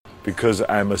because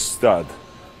I'm a stud.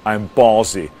 I'm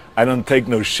ballsy. I don't take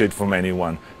no shit from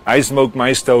anyone. I smoke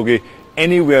my stogie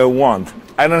anywhere I want.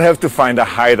 I don't have to find a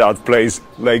hideout place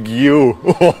like you.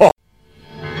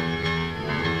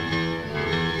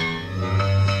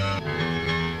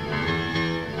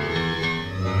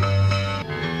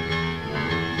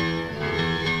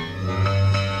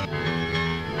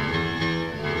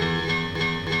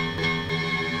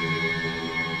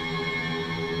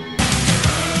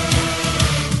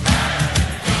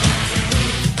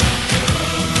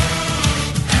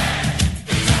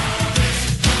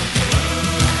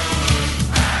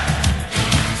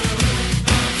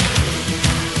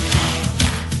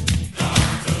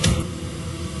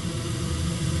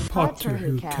 Doctor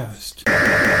Who cast. The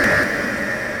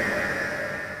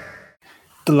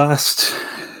last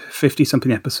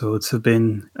 50-something episodes have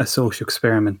been a social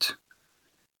experiment.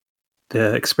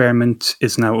 The experiment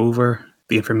is now over.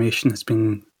 The information has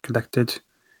been collected.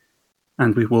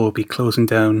 And we will be closing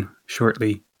down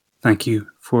shortly. Thank you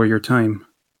for your time.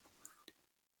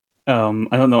 I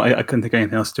don't know. I couldn't think of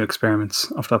anything else to do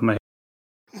experiments off the top of my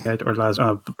head. Or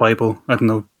the Bible. I don't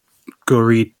know. Go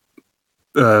read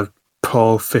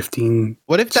Paul 15.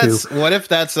 What if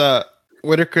that's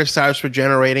Whittaker starts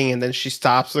regenerating and then she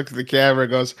stops, looks at the camera,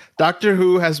 and goes, "Doctor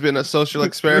Who has been a social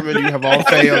experiment. You have all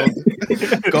failed.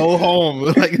 Go home.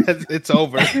 Like it's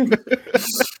over." We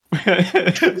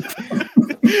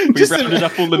rounded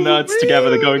up all the nerds together.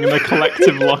 They're going in their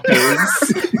collective lockers.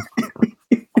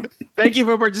 Thank you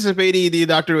for participating in the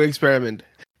Doctor Who experiment.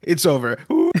 It's over.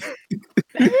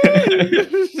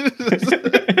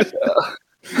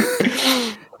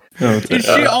 Is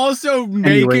she also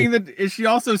making Is she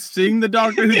also singing the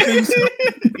Doctor Who theme song?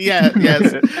 Yes.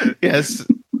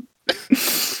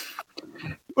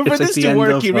 But for this to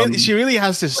work, she really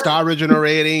has to start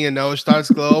regenerating, starts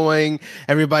glowing.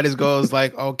 Everybody goes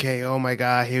like, "Okay, oh my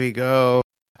god, here we go."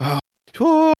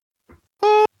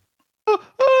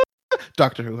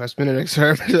 Doctor Who has been an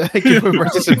experiment. Thank you for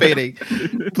participating.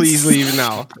 Please leave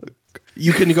now.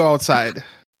 You can go outside.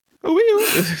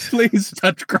 Please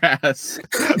touch grass.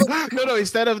 No.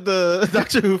 Instead of the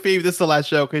Doctor Who theme, this is the last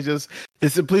show. It's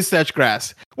please touch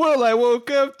grass. Well, I woke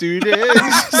up today.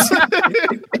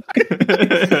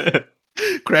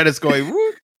 Credits going.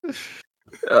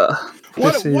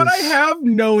 What I have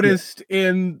noticed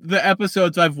in the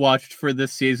episodes I've watched for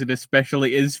this season,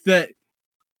 especially, is that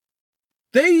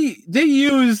they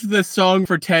use the Song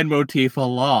for 10 motif a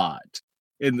lot.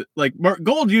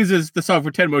 Gold uses the Song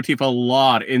for 10 motif a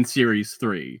lot in series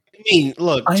 3. I mean,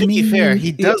 look, to be fair,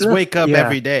 he does wake up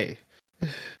every day.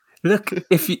 Look,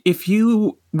 if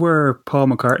you were Paul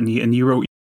McCartney and you wrote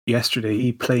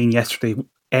Yesterday, playing Yesterday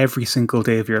every single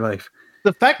day of your life.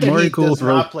 The fact that he does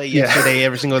not play Yesterday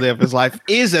every single day of his life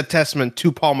is a testament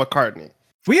to Paul McCartney.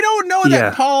 We don't know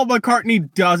that Paul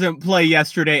McCartney doesn't play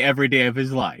Yesterday every day of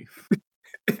his life.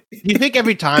 You think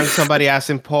every time somebody asks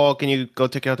him, "Paul, can you go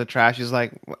take out the trash?" He's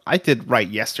like, "I did right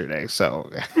yesterday, so."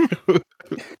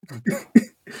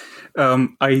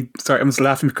 I was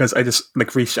laughing because I just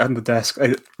reached out on the desk.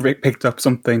 I picked up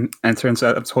something, and it turns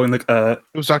out I was holding it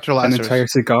was Dr. an entire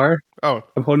cigar. Oh,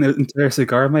 I'm holding an entire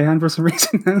cigar in my hand for some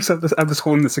reason now. So I'm just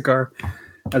holding the cigar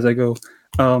as I go.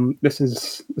 This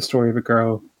is the story of a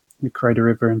girl who cried a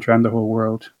river and drowned the whole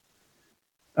world.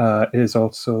 It is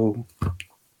also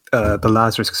the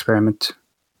Lazarus Experiment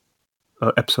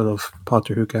episode of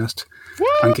Doctor Who cast.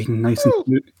 I'm getting nice and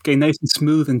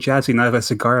smooth and jazzy now. I have a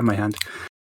cigar in my hand.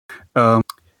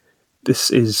 This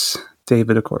is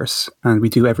David, of course, and we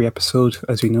do every episode,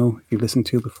 as you know, if you listened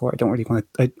to before. I don't really want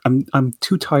to. I'm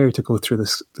too tired to go through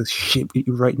this shit with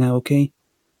you right now. Okay,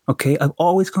 I've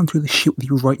always gone through this shit with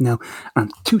you right now, and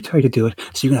I'm too tired to do it.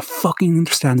 So you're gonna fucking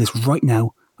understand this right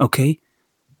now. Okay,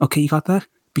 you got that?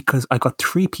 Because I got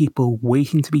 3 people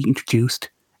waiting to be introduced,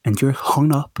 and you're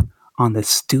hung up on this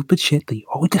stupid shit that you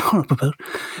always get hung up about.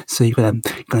 So you're gonna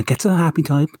get to the happy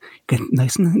time, get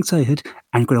nice and excited,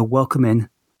 and you're gonna welcome in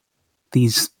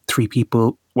these 3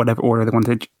 people, whatever order they want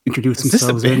to introduce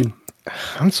themselves in.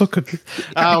 I'm so confused.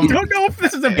 I don't know if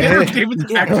this is a bit or David's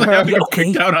actually having a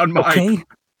breakdown on mine.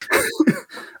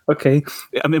 Okay.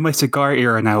 I'm in my cigar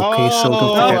era now. Okay, so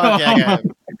don't forget. Okay.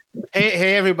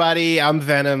 Hey, everybody! I'm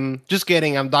Venom. Just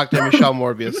kidding. I'm Dr. Michelle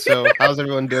Morbius. So, how's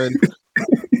everyone doing?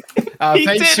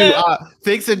 Thanks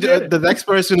to the next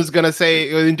person who's gonna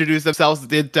introduce themselves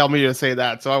did tell me to say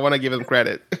that, so I want to give them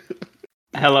credit.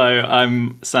 Hello,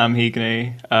 I'm Sam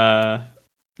Heagney,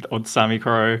 or Sammy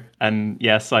Crow, and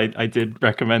yes, I did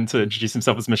recommend to introduce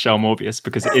himself as Michelle Morbius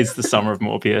because it is the summer of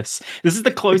Morbius. This is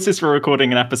the closest we're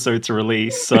recording an episode to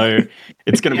release, so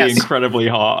it's going to be incredibly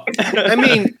hot. I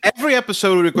mean, every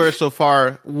episode we recorded so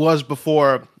far was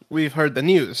before we've heard the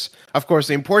news. Of course,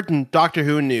 the important Doctor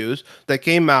Who news that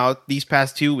came out these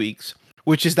past 2 weeks,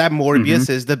 which is that Morbius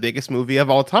is the biggest movie of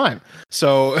all time.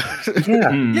 So,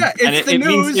 yeah, it's the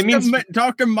news. It means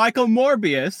Dr. Michael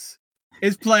Morbius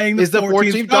is playing the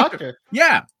 14th Doctor.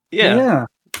 Yeah.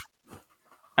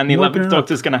 And the 11th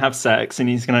Doctor's going to have sex, and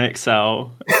he's going to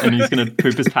excel, and he's going to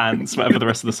poop his pants, whatever the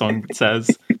rest of the song says.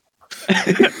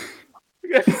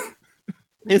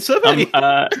 Can somebody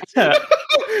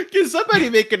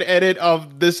make an edit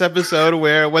of this episode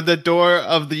where when the door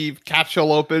of the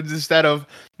capsule opens, instead of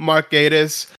Mark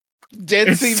Gatiss,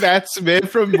 dancing Matt Smith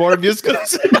from Morbius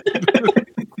comes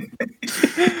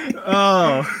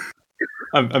Oh.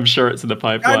 I'm sure it's in the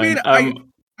pipeline. I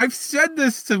mean, I've said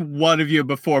this to one of you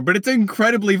before, but it's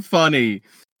incredibly funny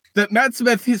that Matt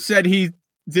Smith said he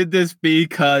did this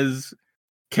because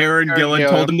Karen Gillan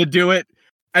told him to do it,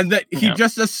 and that he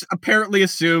just apparently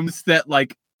assumes that,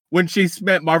 like, when she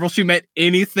meant Marvel, she meant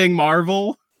anything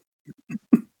Marvel.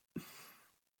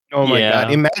 Oh my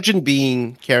god. Imagine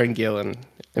being Karen Gillan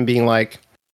and being like,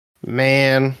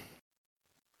 man,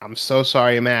 I'm so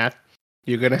sorry, Matt.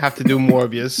 You're going to have to do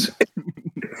Morbius.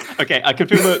 Okay, I can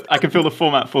feel the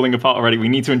format falling apart already. We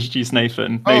need to introduce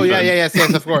Nathan. Oh yes,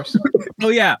 of course. Oh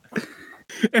yeah.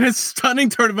 In a stunning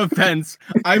turn of events,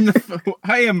 I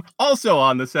am also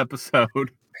on this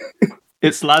episode.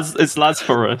 It's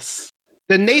Lazarus.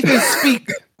 The Nathan speak.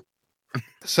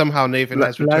 Somehow Nathan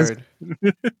has returned.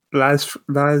 Lads for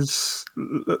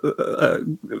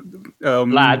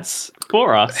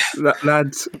us.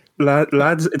 Lads,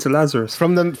 it's a Lazarus.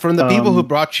 From the people who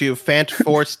brought you Fant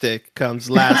 4 stick comes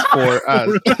Lads for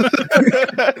us.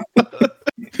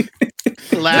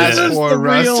 Lads for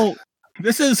Rust.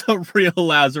 This is a real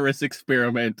Lazarus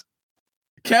experiment.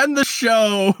 Can the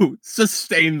show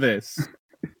sustain this?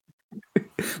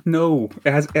 No,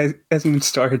 it hasn't even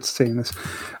started saying this.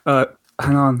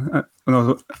 Hang on.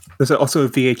 No, there's also a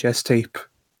VHS tape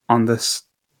on this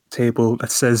table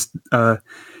that says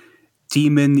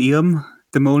Demonium.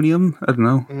 I don't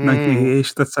know.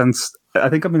 1988. That sounds. I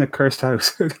think I'm in a cursed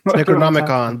house.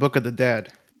 Necronomicon, Book of the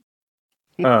Dead.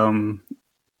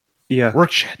 Yeah.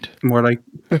 Work shit. More like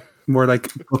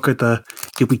Book of the.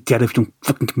 You'll be dead if you don't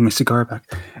fucking give me my cigar back.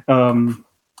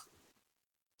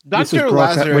 Dr.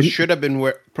 Lazarus should have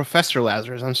been Professor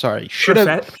Lazarus. I'm sorry. Should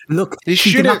have. Look, he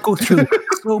did not go through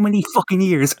so many fucking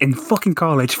years in fucking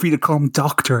college for you to call him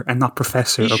doctor and not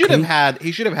professor. He should have had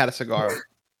a cigar.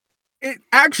 It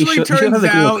actually turns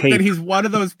out that he's one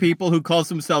of those people who calls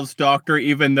themselves doctor,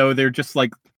 even though they're just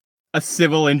like a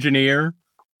civil engineer.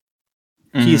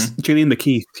 He's Julian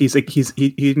McKeith. He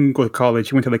didn't go to college.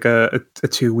 He went to like a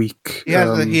 2-week. He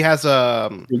has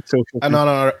an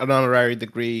honorary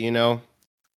degree. You know.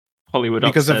 Hollywood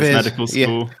because of his medical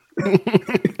school. Yeah.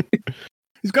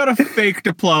 He's got a fake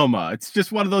diploma. It's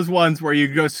just one of those ones where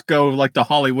you just go like the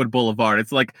Hollywood Boulevard.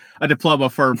 It's like a diploma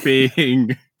for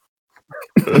being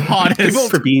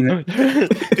hottest.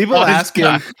 People ask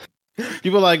him.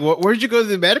 People are like, where'd you go to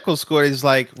the medical school? And he's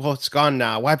like, well, it's gone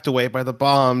now, wiped away by the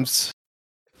bombs.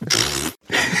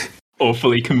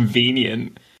 Awfully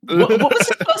convenient. What was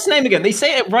his first name again? They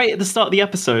say it right at the start of the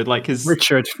episode, like his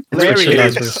Larry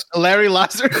Lazarus. Larry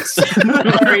Lazarus.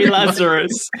 Larry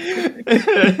Lazarus.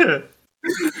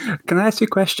 Can I ask you a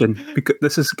question? Because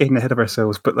this is getting ahead of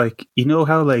ourselves, but like, you know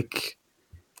how like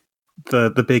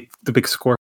the big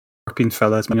scorpion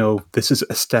fellas, you know, this is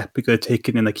a step we could have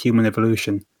taken in like human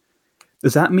evolution.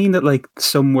 Does that mean that like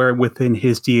somewhere within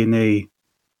his DNA,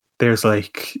 there's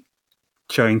like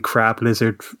giant crab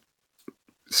lizard?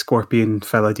 Scorpion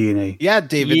fella DNA. Yeah,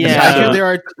 David.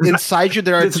 Yeah. Inside you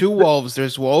there are two wolves.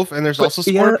 There's wolf and there's also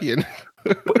scorpion.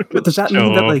 But does that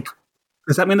mean that like?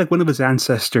 Does that mean like one of his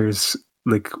ancestors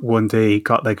like one day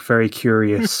got like very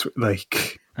curious?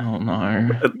 Like I don't know.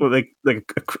 Like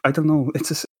I don't know. It's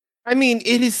just. I mean,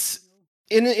 it is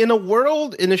in a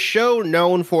world in a show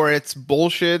known for its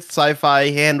bullshit sci-fi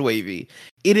hand wavy.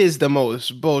 It is the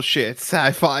most bullshit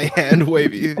sci-fi hand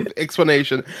wavy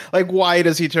explanation. Like, why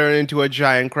does he turn into a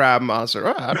giant crab monster?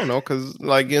 Oh, I don't know, because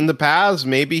like in the past,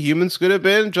 maybe humans could have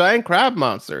been giant crab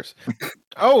monsters.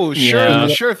 Oh,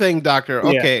 sure thing, Doctor.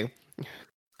 Okay. Yeah.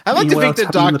 I like to think the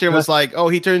Doctor was like, oh,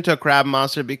 he turned into a crab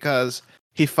monster because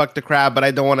he fucked a crab, but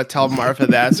I don't want to tell Martha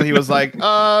that. So he was like,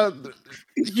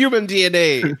 human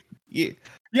DNA.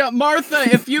 Yeah, Martha,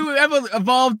 if you ever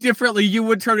evolved differently, you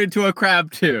would turn into a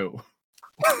crab too.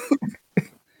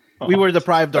 We were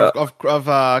deprived of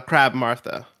crab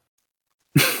Martha.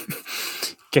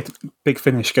 Get Big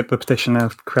Finish, get the petition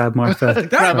out, crab Martha.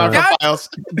 Crab Martha files.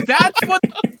 That's what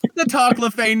the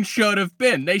Toclafane should have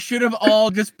been. They should have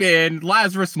all just been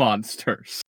Lazarus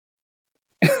monsters.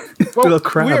 Well,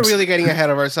 crabs. we're really getting ahead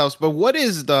of ourselves. But what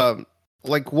is the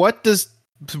what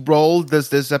role does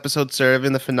this episode serve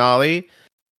in the finale?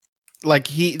 Like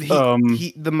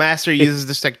the master uses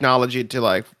this technology to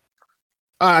like.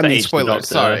 I mean, Stage the spoilers.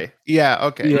 Doctor. Sorry. Yeah.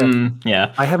 Okay. Yeah.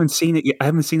 Yeah. I haven't seen it yet. I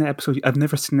haven't seen that episode. I've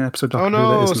never seen an episode of Oh Doctor Who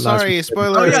that no! isn't Sorry, Lazarus.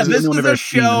 spoilers. Oh yeah, This this is the only is one I've a ever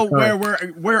seen. show Sorry.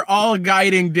 where we're all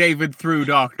guiding David through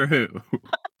Doctor Who.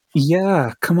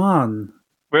 Yeah, come on.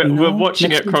 We're You know, watching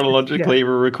next it week- chronologically.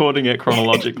 We're recording it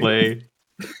chronologically.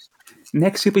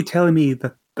 Next, you'll be telling me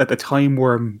that the time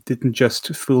worm didn't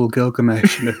just fool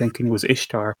Gilgamesh into thinking it was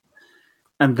Ishtar,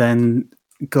 and then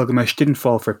Gilgamesh didn't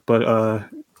fall for it, but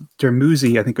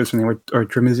Dermuzi, I think it was his name, or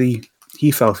Dermuzi,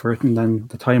 he fell for it, and then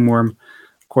the time worm,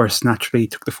 of course, naturally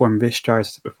took the form of Ishtar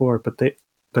as before, but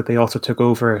they also took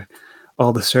over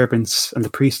all the servants and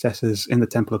the priestesses in the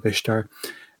Temple of Ishtar.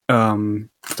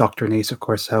 Dr. Nace, of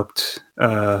course, helped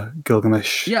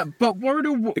Gilgamesh. Yeah, but where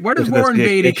does That's Warren the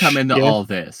Beatty ish, come into yeah. all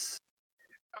this?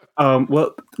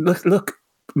 Well, look,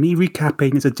 me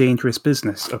recapping is a dangerous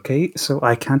business, okay? So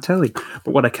I can't tell you.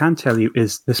 But what I can tell you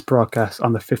is this broadcast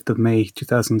on the 5th of May,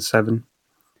 2007.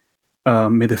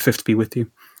 May the 5th be with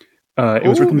you. It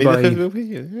was written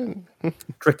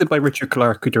directed by Richard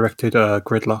Clarke, who directed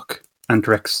Gridlock and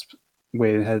directs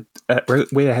way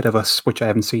ahead of us, which I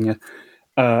haven't seen yet.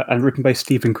 And written by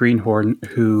Stephen Greenhorn,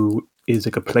 who is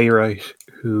like a playwright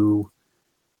who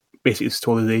basically just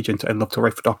told his agent, I'd love to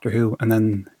write for Doctor Who. And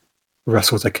then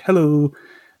Russell was like, hello,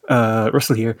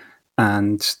 Russell here.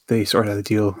 And they sorted out a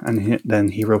deal. And then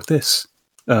he wrote this,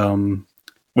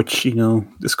 which,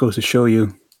 this goes to show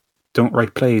you, don't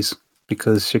write plays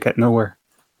because you get nowhere.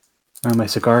 My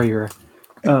cigar era.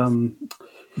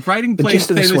 Writing plays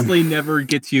famously never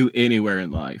gets you anywhere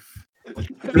in life.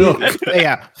 Look,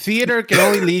 yeah, theater can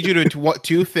only lead you to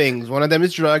two things. One of them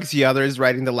is drugs. The other is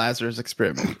writing the Lazarus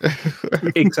Experiment.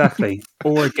 Exactly,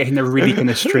 or getting a really kind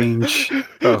of strange,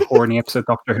 horny episode of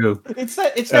Doctor Who. It's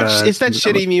that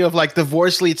shitty meme of like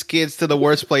divorce leads kids to the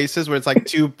worst places, where it's like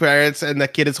two parents and the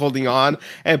kid is holding on,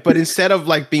 but instead of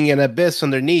like being an abyss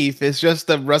underneath, it's just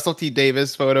the Russell T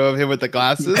Davies photo of him with the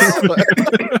glasses.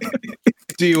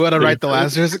 Do you want to write the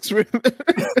Lazarus Experiment?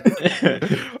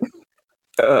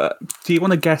 Do you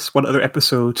want to guess what other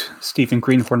episode Stephen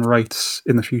Greenhorn writes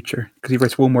in the future? Because he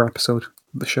writes one more episode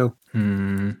of the show.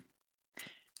 He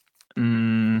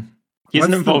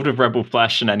isn't involved with Rebel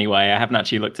Flesh in any way. I haven't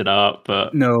actually looked it up,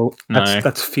 but no.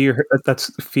 That's Fear.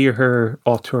 That's Fear Her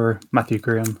author Matthew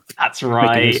Graham. That's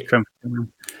right.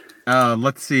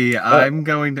 Let's see. I'm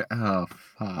going to. Oh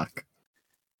fuck!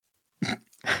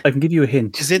 I can give you a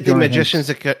hint. Is it the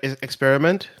Magician's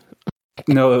Experiment?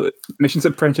 No, Mission's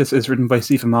Apprentice is written by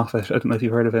Stephen Moffat. I don't know if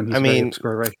you've heard of him. He's very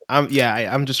obscure, right?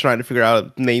 I'm just trying to figure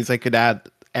out names I could add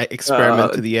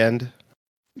experiment to the end.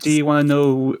 Do you want to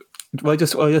know? Well, I'll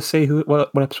just say what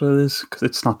episode it is because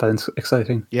it's not that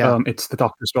exciting. Yeah, it's the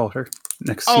Doctor's Daughter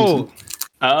next season.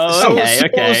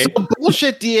 Okay. So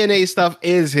bullshit DNA stuff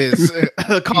is his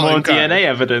more DNA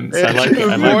evidence. I like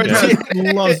it. More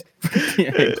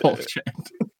DNA bullshit.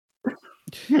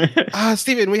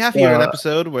 Steven, we have here an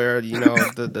episode where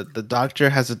the doctor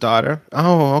has a daughter.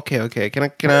 Oh, okay.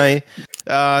 Can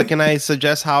I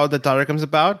suggest how the daughter comes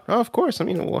about? Oh, of course. I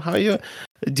mean, how you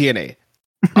DNA?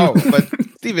 Oh, but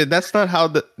Steven, that's not how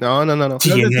the no.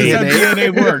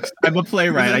 DNA works. I'm a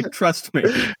playwright. I trust me.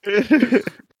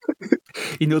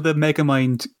 You know the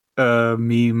Megamind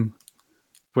meme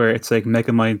where it's like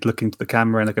Megamind looking to the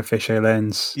camera in like a fisheye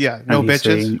lens. Yeah, no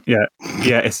bitches. Saying, yeah.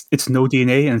 It's no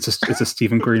DNA, and it's a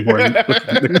Stephen Greenhorn.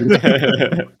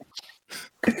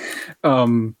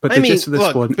 But gist of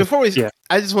this one. Before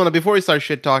we start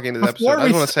shit talking this episode, I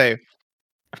just want to say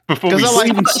before we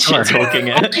start talking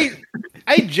it.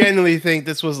 I genuinely think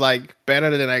this was like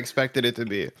better than I expected it to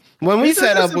be. When we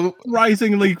set up a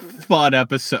surprisingly fun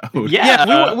episode.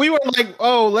 Yeah, we were like,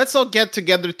 oh, let's all get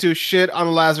together to shit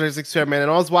on Lazarus Experiment.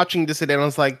 And I was watching this and I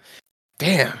was like,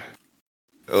 damn.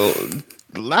 Oh,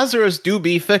 Lazarus do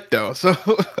be thick though. So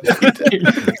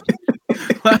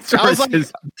I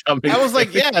was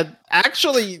like, yeah,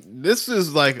 actually, this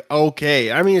is like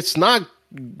okay. I mean, it's not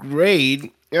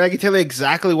great. And I can tell you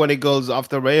exactly when it goes off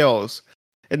the rails.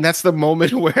 And that's the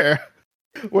moment where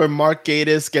Mark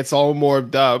Gatiss gets all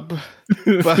morbed up.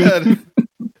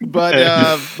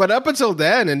 But up until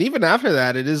then, and even after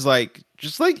that, it is like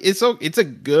it's a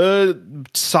good,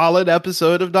 solid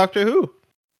episode of Doctor Who.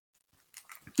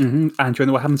 Mm-hmm. And do you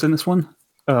know what happens in this one?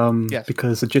 Yes.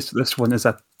 Because the gist of this one is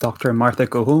that Doctor and Martha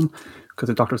go home because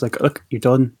the doctor's like, "Look, you're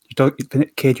done.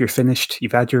 Kid, you're finished.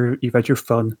 You've had your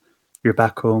fun. You're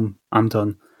back home. I'm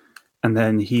done." and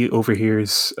then he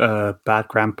overhears Bad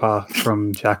Grandpa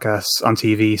from Jackass on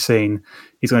TV saying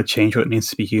he's going to change what it means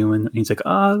to be human. And he's like,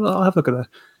 I'll have a look at that.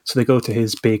 So they go to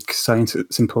his big science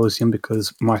symposium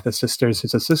because Martha's sister is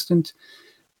his assistant.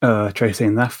 Try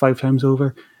saying that 5 times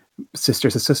over.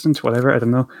 Sister's assistant, whatever, I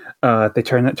don't know. It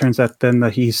turns out then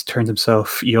that he's turned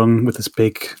himself young with this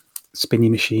big spinny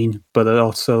machine, but it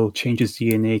also changes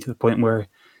DNA to the point where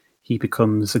he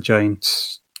becomes a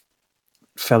giant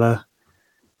fella.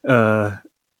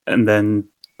 And then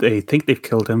they think they've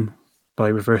killed him by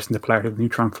reversing the polarity of the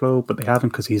neutron flow, but they haven't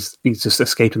because he's just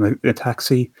escaped in a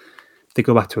taxi. They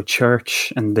go back to a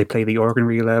church and they play the organ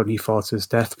really loud and he falls to his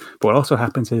death. But what also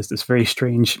happens is this very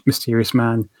strange, mysterious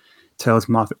man tells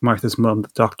Martha's mum the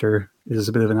doctor is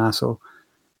a bit of an asshole.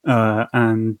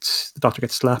 And the doctor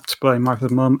gets slapped by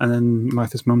Martha's mum, and then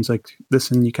Martha's mum's like,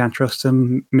 listen, you can't trust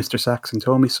him. Mr. Saxon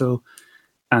told me so.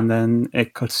 And then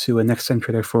it cuts to a next time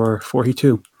trailer for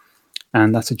 42.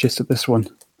 And that's the gist of this one.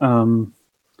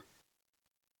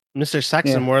 Mr.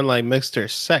 Saxon, more like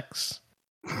Mr. Sex.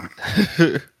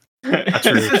 This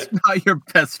is not your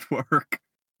best work.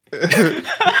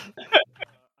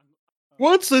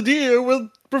 What's the deal with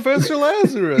Professor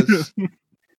Lazarus? He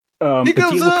The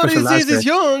comes deal with out, he Professor sees Lazarus- he's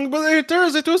young, but he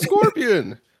turns into a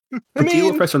scorpion. The deal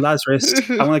with Professor Lazarus,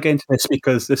 I want to get into this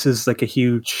because this is like a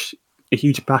huge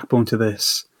backbone to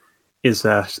this, is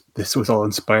that this was all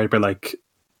inspired by like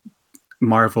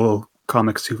Marvel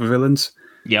comic supervillains.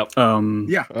 Yep.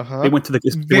 Yeah, They went to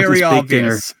this very big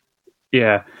dinner. obvious.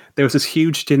 Yeah, there was this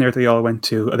huge dinner they all went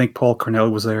to. I think Paul Cornell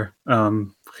was there. I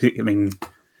mean,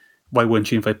 why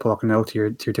wouldn't you invite Paul Cornell to your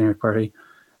dinner party?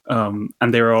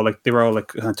 And they were all like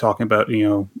kind of talking about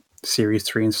Series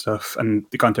 3 and stuff, and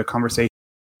they got into a conversation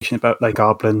about like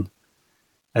Goblin,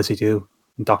 as they do,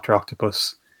 and Dr.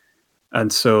 Octopus,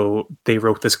 and so they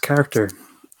wrote this character,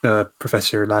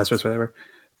 Professor Lazarus, whatever.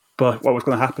 But what was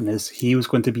going to happen is he was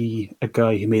going to be a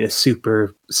guy who made a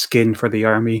super skin for the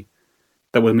army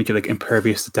that would make you like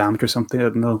impervious to damage or something. I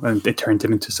don't know, and it turned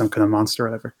him into some kind of monster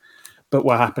or whatever. But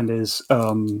what happened is,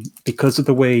 because of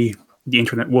the way the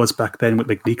internet was back then with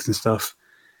like leaks and stuff,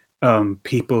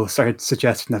 people started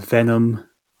suggesting that Venom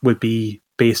would be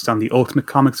based on the Ultimate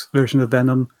Comics version of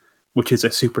Venom, which is a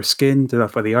super skin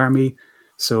developed by the army.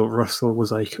 So Russell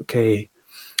was like, okay,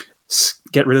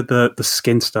 get rid of the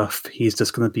skin stuff. He's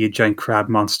just going to be a giant crab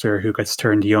monster who gets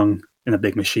turned young in a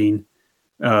big machine.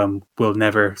 Will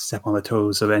never step on the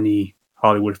toes of any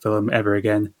Hollywood film ever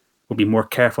again. We'll be more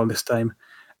careful this time.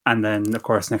 And then, of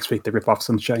course, next week they rip off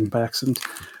Sunshine by accident.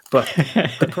 But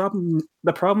the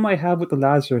problem I have with the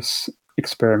Lazarus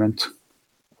experiment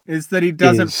Is that he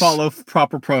doesn't follow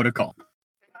proper protocol.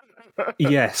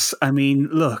 Yes, I mean,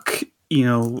 look,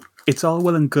 it's all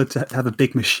well and good to have a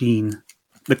big machine.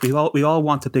 Like we all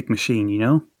want a big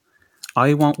machine,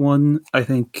 I want one. I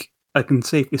think I can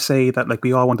safely say that like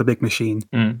we all want a big machine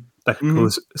that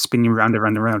goes spinning round and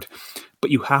round and round. But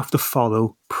you have to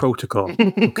follow protocol,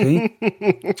 okay?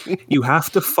 You have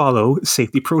to follow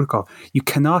safety protocol. You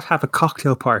cannot have a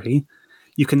cocktail party.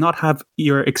 You cannot have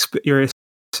your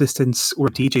assistants or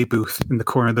DJ booth in the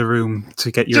corner of the room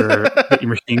to get your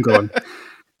machine going.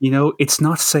 It's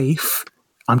not safe.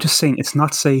 I'm just saying it's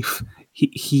not safe.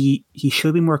 He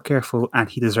should be more careful, and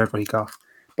he deserved what he got.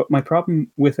 But my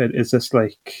problem with it is just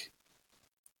like,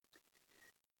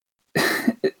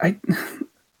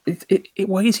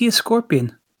 why is he a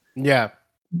scorpion? Yeah.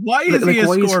 Why is he a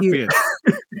scorpion?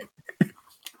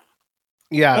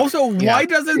 Yeah. Also, why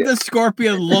doesn't the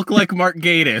scorpion look like Mark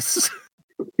Gatiss?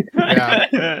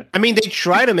 Yeah. I mean, they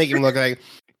try to make him look like.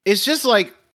 It's just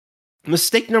like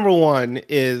mistake number 1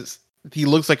 is he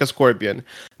looks like a scorpion.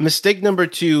 Mistake number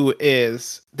 2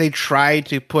 is they tried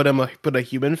to put a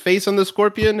human face on the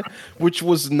scorpion, which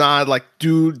was not like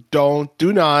don't do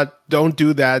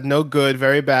that. No good,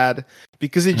 very bad,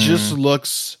 because it just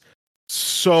looks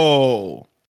so.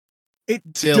 It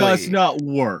silly. does not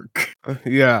work.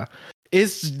 Yeah,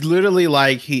 it's literally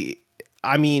like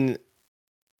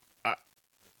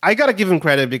I gotta give him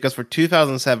credit because for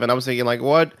 2007, I was thinking like,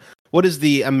 what is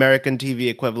the American TV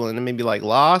equivalent? And maybe like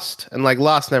Lost, and like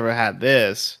Lost never had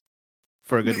this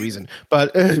for a good reason.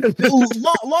 But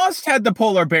Lost had the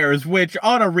polar bears, which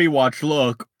on a rewatch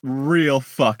look real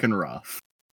fucking rough.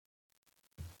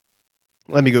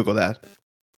 Let me Google that.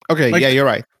 Okay, yeah, you're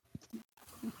right.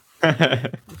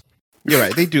 You're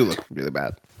right. They do look really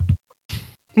bad.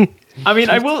 I mean,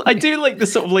 I do like the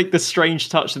sort of like the strange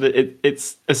touch that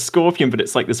it's a scorpion, but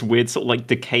it's like this weird sort of like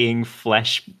decaying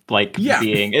flesh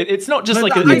being. It's not just but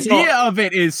like the idea of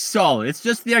it is solid. It's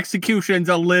just the execution's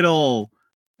a little.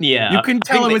 Yeah, you can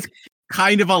tell it was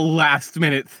kind of a last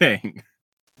minute thing.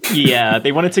 Yeah,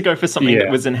 they wanted to go for something that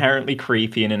Yeah. was inherently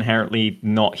creepy and inherently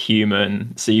not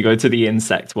human. So you go to the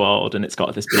insect world, and it's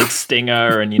got this big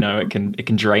stinger, and it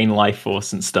can drain life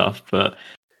force and stuff. But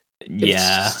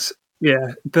yeah,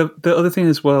 Yeah. The other thing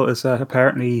as well is that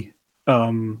apparently,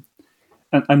 and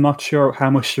I'm not sure how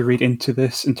much to read into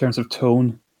this in terms of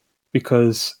tone,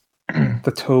 because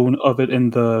the tone of it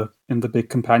in the big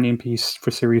companion piece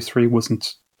for Series 3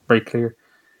 wasn't very clear.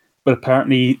 But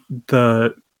apparently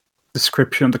the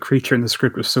description of the creature in the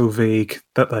script was so vague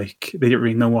that they didn't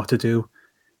really know what to do.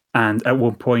 And at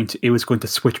one point it was going to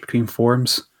switch between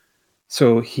forms.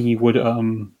 So he would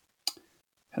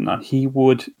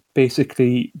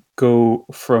basically go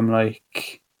from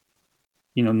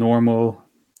normal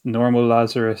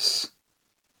Lazarus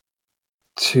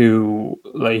to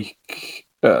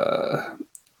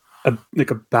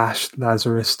a bashed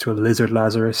Lazarus to a lizard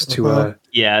Lazarus to a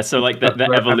so like the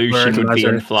evolution would be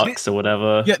in flux or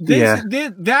whatever.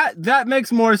 That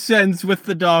makes more sense with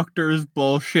the Doctor's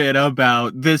bullshit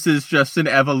about this is just an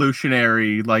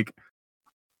evolutionary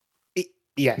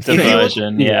diversion.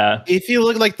 If you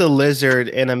look like the lizard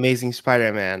in Amazing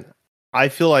Spider-Man, I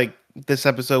feel like this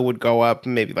episode would go up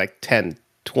maybe like 10,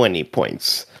 20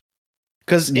 points.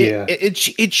 Because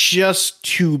it's just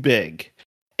too big.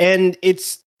 And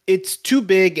it's too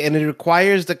big, and it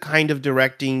requires the kind of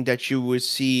directing that you would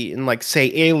see in, like, say,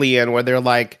 Alien, where they're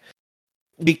like,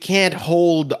 we can't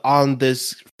hold on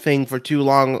this thing for too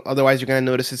long, otherwise you're going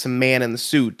to notice it's a man in the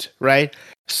suit, right?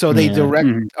 So they direct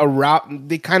around,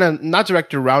 they kind of, not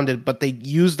direct around it, but they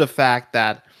use the fact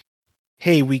that,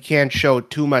 hey, we can't show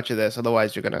too much of this,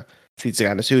 otherwise you're going to see it's a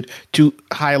guy in a suit, to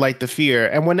highlight the fear.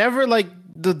 And whenever, like,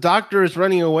 the Doctor is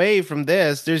running away from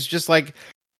this, there's just like,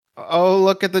 oh,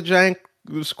 look at the giant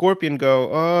scorpion go.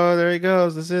 Oh, there he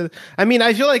goes. This is. I mean,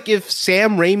 I feel like if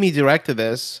Sam Raimi directed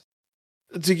this,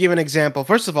 to give an example,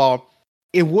 first of all,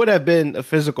 it would have been a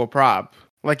physical prop,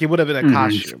 like it would have been a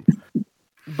costume.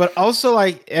 But also,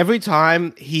 like, every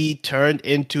time he turned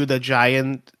into the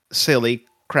giant silly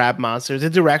crab monster, the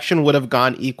direction would have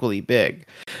gone equally big.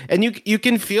 And you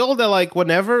can feel that, like,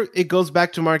 whenever it goes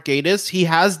back to Mark Gatiss, he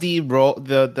has the role,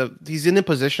 he's in a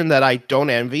position that I don't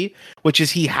envy, which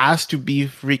is he has to be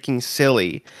freaking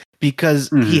silly because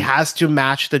he has to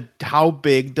match how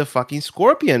big the fucking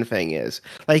scorpion thing is.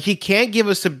 Like, he can't give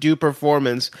a subdued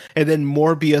performance and then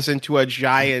Morbius into a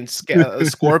giant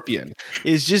scorpion.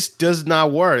 It just does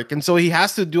not work. And so he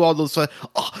has to do all those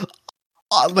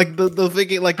like the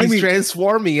thinking, like he's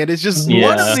transforming, and it's just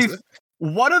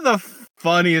one of the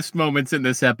funniest moments in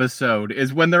this episode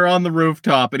is when they're on the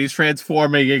rooftop and he's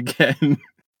transforming again.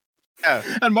 Yeah.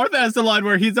 And Martha has the line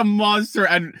where he's a monster,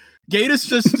 and Gatiss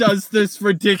just does this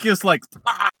ridiculous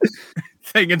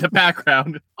thing in the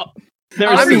background.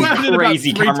 There's some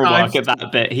crazy camera work at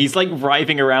that bit. He's like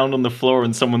writhing around on the floor,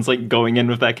 and someone's like going in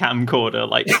with their camcorder,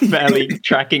 like barely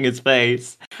tracking his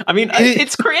face. I mean,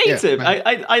 it's creative. Yeah.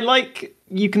 I like.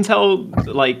 You can tell,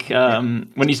 like,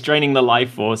 when he's draining the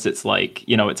life force, it's like,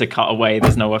 it's a cutaway.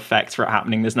 There's no effect for it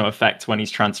happening. There's no effect when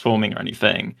he's transforming or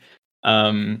anything.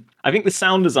 I think the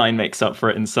sound design makes up for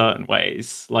it in certain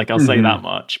ways. Like, I'll say that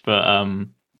much. But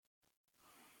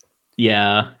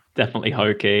yeah. Definitely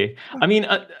hokey. I mean,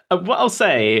 what I'll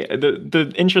say,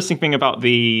 the interesting thing about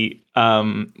the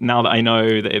now that I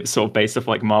know that it's sort of based off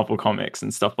like Marvel comics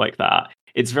and stuff like that,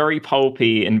 it's very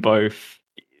pulpy in both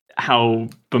how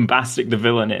bombastic the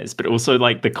villain is, but also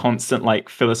like the constant like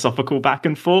philosophical back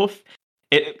and forth.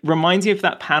 It reminds you of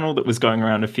that panel that was going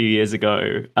around a few years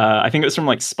ago. I think it was from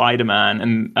like Spider-Man,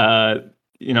 and a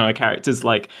character's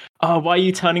like, oh, why are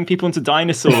you turning people into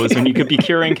dinosaurs when you could be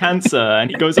curing cancer? And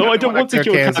he goes, oh, I don't want to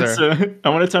cure cancer. I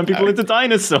want to turn people into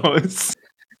dinosaurs.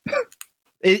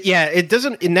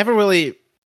 It never really,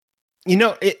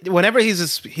 whenever he's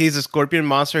a scorpion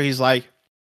monster, he's like,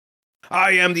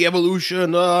 I am the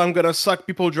evolution. I'm going to suck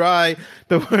people dry.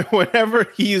 But whenever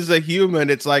he's a human,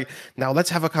 it's like, now let's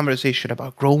have a conversation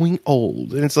about growing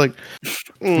old. And it's like,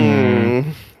 it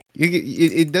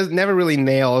never really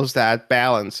nails that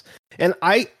balance. And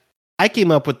I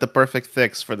came up with the perfect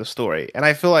fix for the story, and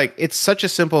I feel like it's such a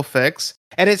simple fix,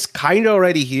 and it's kind of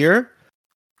already here,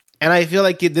 and I feel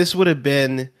like this would have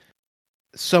been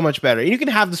so much better. You can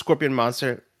have the scorpion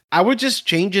monster. I would just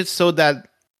change it so that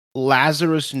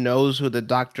Lazarus knows who the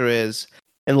Doctor is,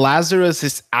 and Lazarus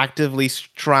is actively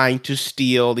trying to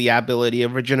steal the ability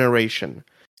of regeneration.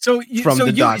 So you want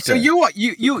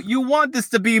this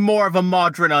to be more of a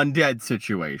modern undead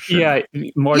situation? Yeah,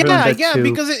 modern undead too.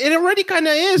 Because it already kind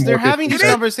of is. They're having these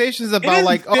conversations about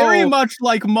very much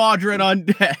like modern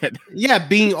undead. Yeah,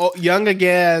 being young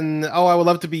again. Oh, I would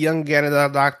love to be young again. And the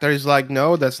Doctor is like,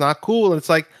 no, that's not cool. And it's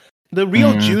like, The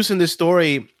real juice in this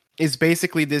story is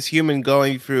basically this human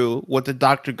going through what the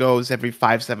Doctor goes every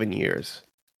 5-7 years.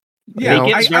 Yeah, they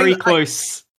get very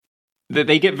close.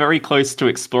 They get very close to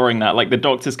exploring that. Like the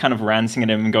Doctor's kind of ranting at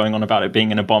him and going on about it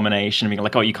being an abomination, being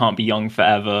like, "Oh, you can't be young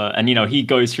forever." And he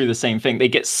goes through the same thing. They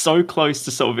get so close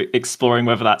to sort of exploring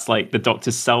whether that's like the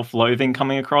Doctor's self-loathing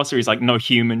coming across, or he's like, "No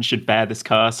human should bear this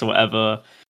curse," or whatever.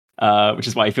 Which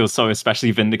is why he feels so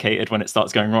especially vindicated when it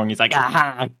starts going wrong. He's like,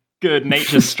 "Ah, good,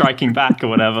 nature's striking back," or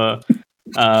whatever.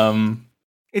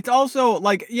 It's also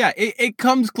like, it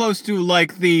comes close to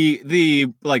like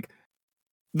the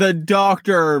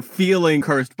Doctor feeling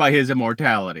cursed by his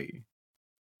immortality.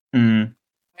 And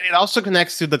it also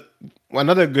connects to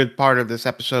another good part of this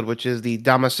episode, which is the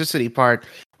domesticity part,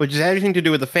 which is everything to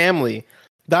do with the family.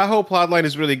 That whole plotline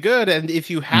is really good, and if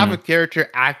you have a character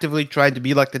actively trying to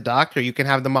be like the Doctor, you can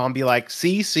have the mom be like,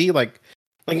 see, like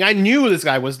I knew this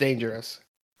guy was dangerous,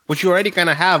 which you already kind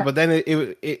of have, but then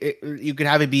you could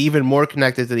have it be even more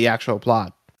connected to the actual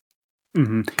plot.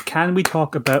 Mm-hmm. Can we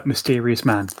talk about Mysterious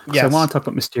Man? Yes. I want to talk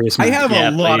about Mysterious Man. I have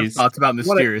a lot of thoughts about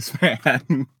Mysterious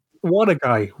Man. What a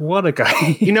guy! What a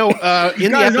guy! In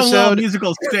the episode,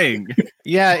 musical sting.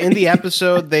 Yeah, in the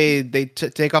episode they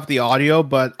take off the audio,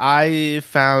 but I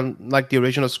found like the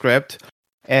original script,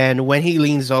 and when he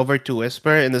leans over to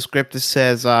whisper in the script, it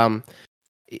says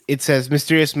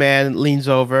Mysterious Man leans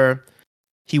over,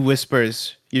 he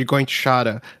whispers, "You're going to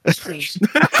Shada."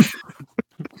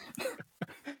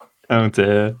 Oh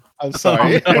dear. I'm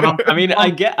sorry. I mean,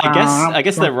 I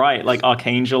guess they're right. Like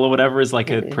Archangel or whatever is like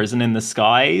a prison in the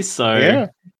sky. So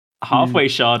halfway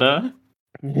Shada.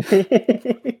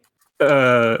 The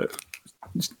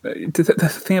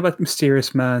thing about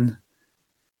Mysterious Man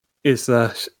is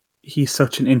that he's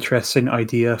such an interesting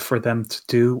idea for them to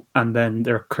do, and then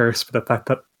they're cursed with the fact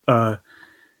that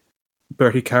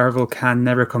Bertie Carvel can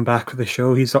never come back for the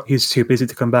show. He's too busy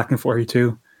to come back in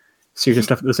 42. So you're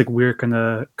just left with this like weird kind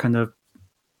of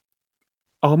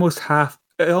almost half.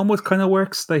 It almost kind of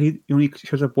works that he only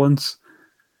shows up once,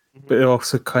 but it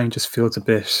also kind of just feels a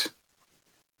bit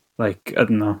like, I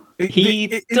don't know.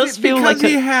 He does feel because like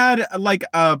he had like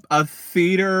a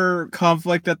theater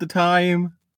conflict at the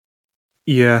time.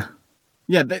 Yeah.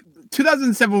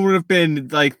 2007 would have been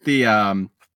like the I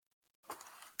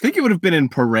think it would have been in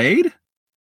Parade.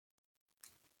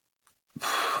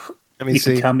 Let me You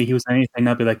see. could tell me he was anything,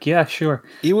 I'd be like, yeah, sure.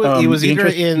 He was either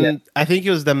in. Yeah. I think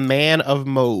he was the Man of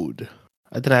Mode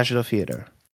at the National Theatre,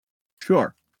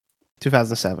 Sure.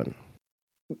 2007.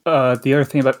 The other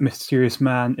thing about Mysterious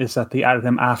Man is that they added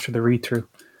him after the read-through.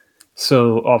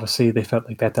 So obviously they felt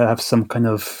like they had to have some kind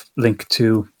of link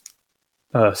to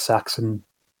Saxon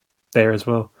there as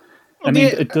well. I mean,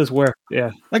 it does work, yeah.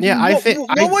 Like, Yeah, I think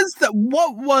what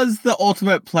was the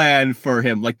ultimate plan for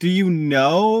him? Like, do you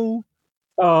know?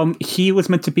 He was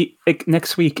meant to be like,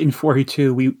 next week in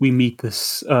 42. We meet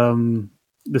this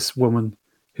this woman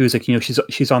who's like,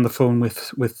 she's on the phone with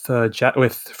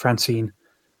Francine,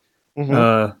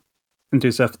 and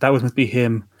do stuff. That was meant to be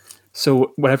him.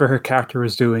 So whatever her character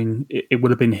was doing, it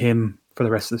would have been him for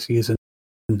the rest of the season,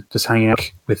 just hanging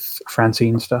out with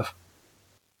Francine and stuff.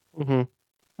 Mm-hmm.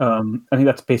 I think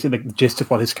that's basically like the gist of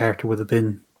what his character would have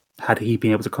been had he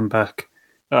been able to come back.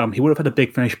 He would have had a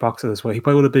big Finish box as well. He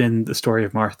probably would have been the story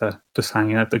of Martha, just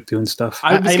hanging out, like doing stuff.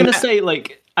 I was going to say,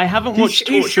 like, I haven't watched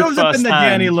He Torchwood shows up in the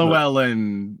Danny firsthand, but-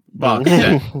 Llewellyn box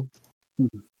set.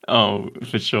 Oh,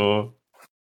 for sure.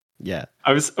 Yeah.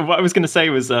 What I was going to say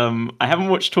was I haven't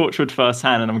watched Torchwood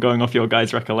firsthand, and I'm going off your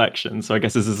guys' recollection. So I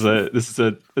guess this is a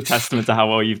testament to how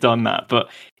well you've done that. But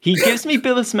he gives me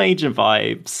Billis Major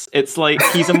vibes. It's like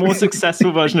he's a more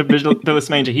successful version of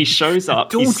Billis Major. He shows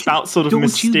up, he spouts sort of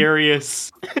mysterious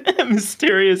things.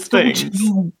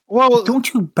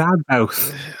 Don't you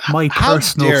badmouth my How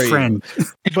personal dare you. friend?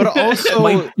 But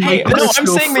also, Hey, no, I'm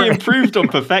personal saying they friend. improved on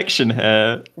perfection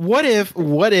here. what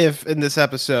if in this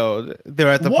episode they're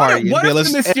at the What party if and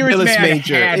Billis, the mysterious Billis man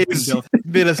Major had is Bill-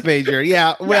 Billis Major?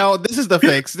 Yeah. Well, this is the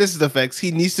fix.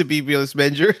 He needs to be Billis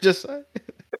Major. Just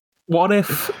What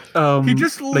if He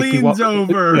just like, we leans wa-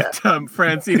 over Yeah. to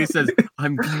Francine. He says,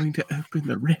 "I'm going to open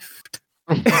the rift."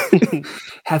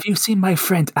 Have you seen my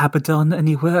friend Abaddon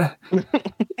anywhere?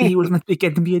 He was meant to be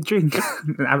getting me a drink.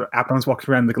 Abaddon's walking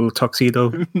around like a little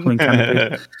tuxedo playing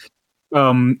candy.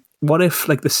 What if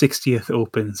like the 60th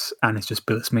opens and it's just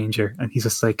Billis Manger and he's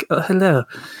just like, oh, hello,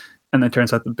 and then it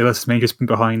turns out that Billis Manger's been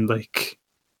behind like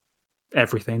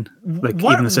everything, like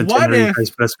even the centenary if, has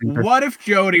Billis Manger. what if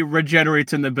Jody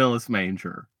regenerates in the Billis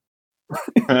Manger?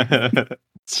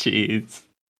 Jeez.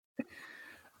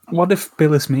 What if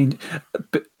Billis Manger?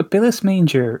 Billis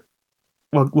Manger.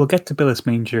 Well, we'll get to Billis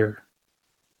Manger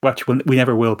we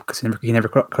never will because he never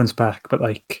comes back. But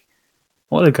like,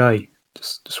 what a guy!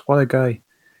 Just what a guy.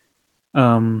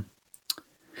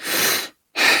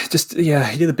 Just yeah,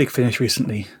 he did a big finish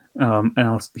recently.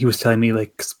 And he was telling me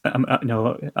like, I'm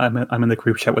in the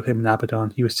group chat with him and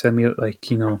Abaddon. He was telling me like,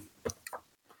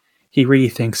 he really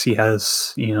thinks he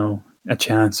has a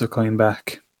chance of coming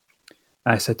back.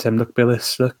 I said to him, look,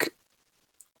 Billis, look,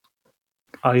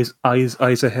 eyes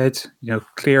ahead.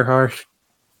 Clear heart,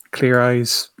 clear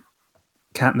eyes,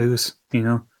 can't lose.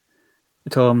 I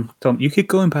told him, you keep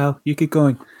going, pal, you keep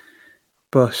going.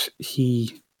 But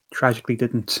he tragically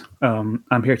didn't.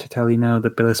 I'm here to tell you now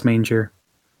that Billis Manger,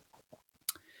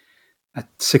 at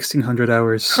 1600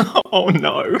 hours. Oh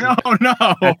no! Oh no!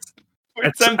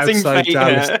 We're tempting fate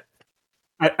here.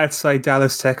 Outside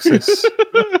Dallas, Texas,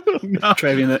 No.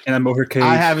 driving in a motorcade.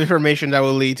 I have information that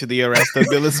will lead to the arrest of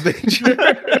Billis Manger.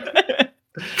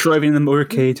 Driving in the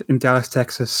motorcade in Dallas,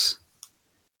 Texas,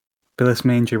 Billis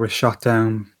Manger was shot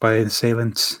down by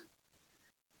assailants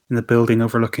in the building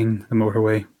overlooking the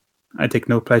motorway. I take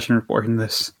no pleasure in reporting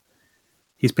this.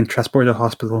 He's been transported to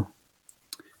hospital.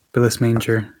 Billis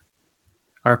Manger,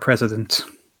 our president,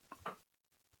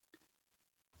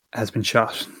 has been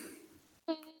shot.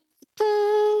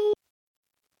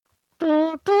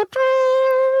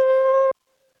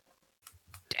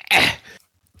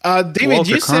 David,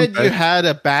 Walter you said Cronkite. you had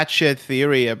a batshit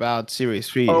theory about Series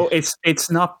 3. Oh, it's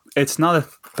not a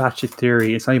batshit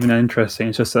theory. It's not even that interesting.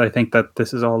 It's just that I think that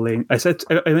this is all laying. I said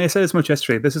as much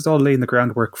yesterday. This is all laying the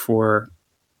groundwork for,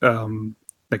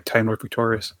 like Time Lord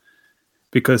Victorious,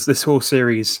 because this whole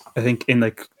series, I think,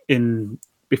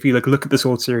 if you look at this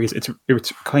whole series,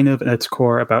 it's kind of at its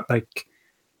core about like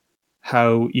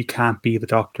how you can't be the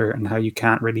Doctor and how you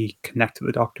can't really connect to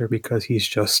the Doctor because he's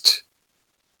just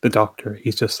the Doctor.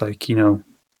 He's just like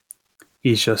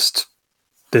he's just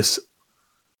this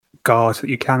god that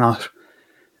you cannot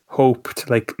hope to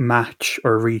like match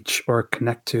or reach or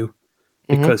connect to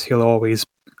because he'll always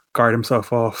guard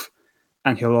himself off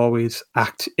and he'll always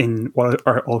act in what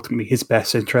are ultimately his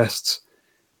best interests.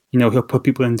 He'll put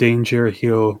people in danger.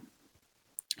 He'll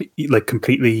like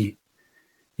completely,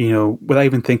 without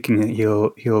even thinking it,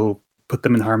 he'll put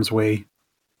them in harm's way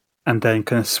and then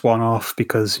kind of swan off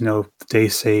because, the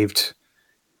day's saved.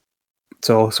 It's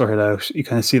all sorted out. You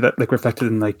kind of see that like reflected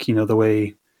in like, the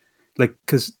way, like,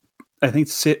 because I think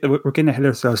we're getting ahead of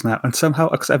ourselves now. And somehow,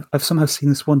 because I've somehow seen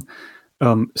this one,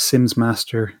 Sims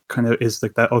Master kind of is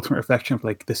like that ultimate reflection of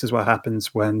like, this is what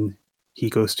happens when he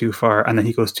goes too far, and then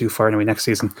he goes too far anyway next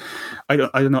season. I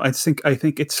don't know. I think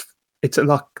it's a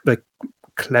lot like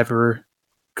cleverer,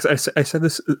 because I said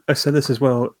this as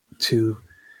well to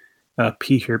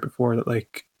Peter before, that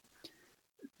like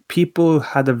people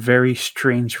had a very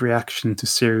strange reaction to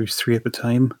Series 3 at the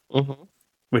time,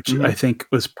 which I think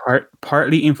was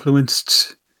partly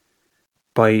influenced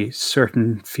by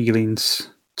certain feelings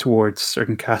towards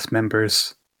certain cast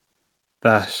members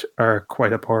that are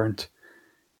quite abhorrent.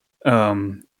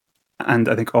 And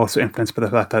I think also influenced by the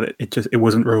fact that it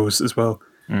wasn't Rose as well.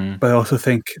 But I also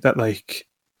think that like,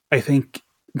 I think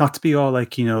not to be all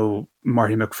like,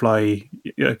 Marty McFly,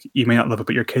 you may not love it,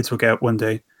 but your kids will get it one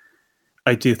day.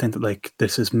 I do think that like,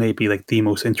 this is maybe like the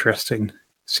most interesting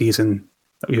season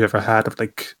that we've ever had of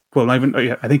like, well, not even,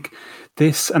 I think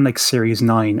this and like Series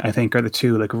 9, I think are the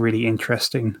two like really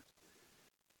interesting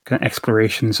kind of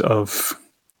explorations of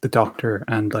the Doctor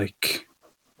and like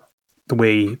the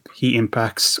way he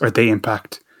impacts or they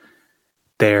impact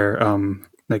their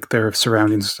like their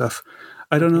surroundings and stuff.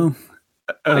 I don't know.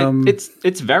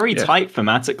 It's very tight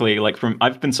thematically. Like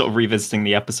I've been sort of revisiting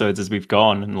the episodes as we've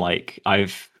gone, and like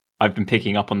I've been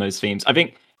picking up on those themes. I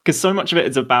think because so much of it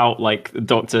is about like the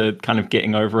Doctor kind of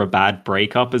getting over a bad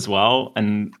breakup as well,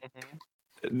 and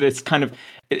this kind of.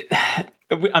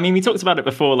 I mean, we talked about it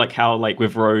before, like how like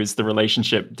with Rose, the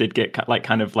relationship did get like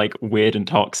kind of like weird and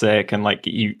toxic, and like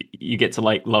you get to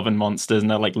like Love and Monsters,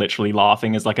 and they're like literally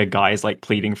laughing as like a guy's like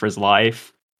pleading for his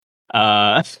life,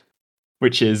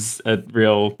 which is a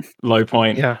real low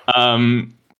point. Yeah.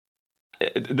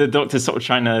 The Doctor's sort of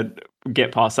trying to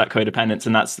get past that codependence,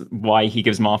 and that's why he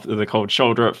gives Martha the cold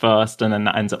shoulder at first, and then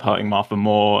that ends up hurting Martha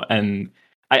more. And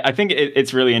I think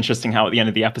it's really interesting how at the end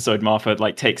of the episode, Martha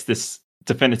like takes this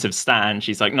definitive stand.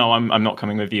 She's like, no, I'm not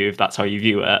coming with you if that's how you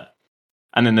view it.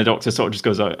 And then the Doctor sort of just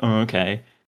goes like, oh, okay.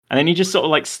 And then he just sort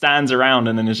of like stands around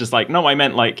and then is just like, no, I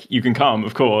meant like, you can come,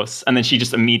 of course. And then she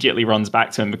just immediately runs back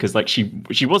to him because like she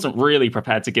wasn't really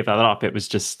prepared to give that up.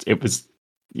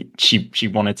 She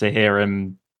wanted to hear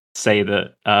him say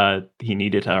that he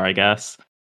needed her, I guess.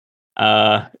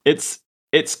 It's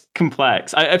it's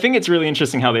complex. I think it's really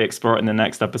interesting how they explore it in the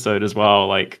next episode as well,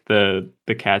 like the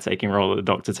caretaking role that the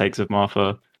Doctor takes with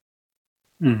Martha.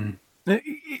 Mm.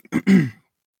 It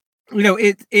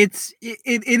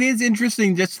is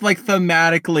interesting, just like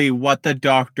thematically, what the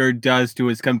Doctor does to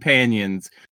his companions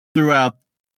throughout,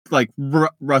 like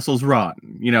Russell's run.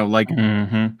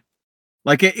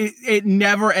 Like it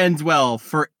never ends well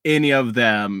for any of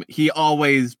them. He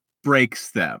always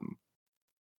breaks them.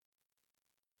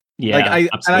 Yeah,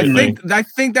 absolutely. I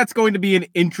think that's going to be an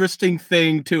interesting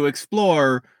thing to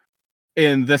explore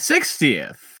in the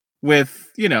 60th with,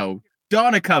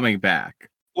 Donna coming back.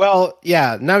 Well,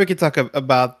 yeah, now we can talk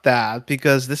about that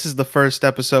because this is the first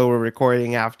episode we're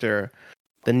recording after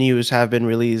the news has been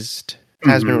released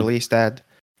that,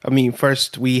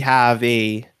 first we have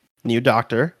a new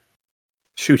Doctor.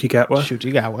 Ncuti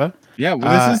Gatwa. Yeah,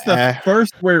 well, this is the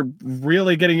first we're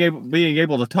really being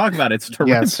able to talk about. It's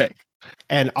terrific. Yes.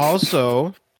 And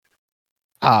also,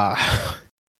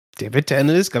 David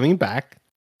Tennant is coming back,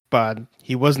 but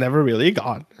he was never really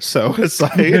gone. So it's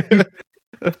like,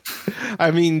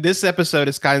 this episode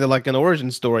is kind of like an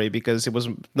origin story because it was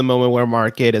the moment where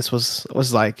Mark Gatiss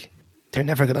was like, "They're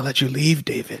never gonna let you leave,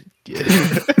 David."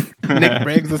 Nick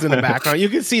Briggs was in the background. You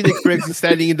can see Nick Briggs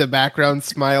standing in the background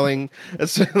smiling.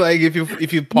 It's like if you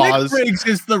pause. Nick Briggs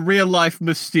is the real life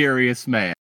mysterious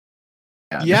man.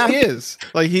 Yeah, he is.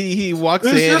 Like he walks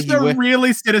in. There's just a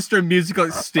really sinister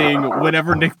musical sting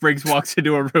whenever Nick Briggs walks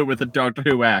into a room with a Doctor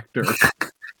Who actor.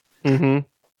 Mm-hmm.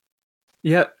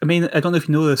 Yeah, I don't know if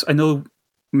you know this. I know,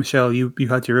 Michelle, you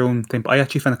had your own thing, but I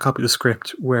actually found a copy of the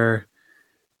script where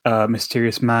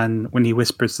Mysterious Man, when he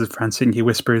whispers to Francine, he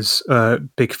whispers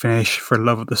 "Big Finish" for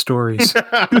love of the stories.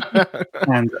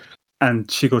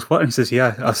 and she goes, "What?" And he says,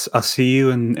 "Yeah, I'll see you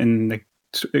in like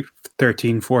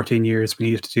 13, 14 years when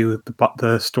he used to do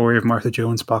the story of Martha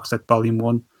Jones box set volume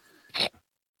 1.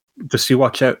 Just see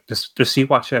watch out. Just see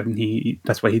watch out," and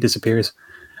that's why he disappears.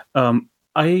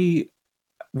 I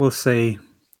will say,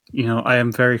 I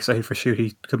am very excited for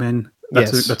Ncuti to come in.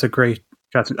 That's a great.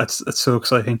 That's so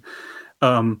exciting.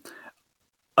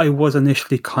 I was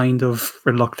initially kind of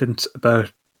reluctant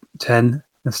about 10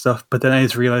 and stuff, but then I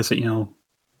just realized that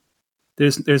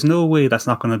there's no way that's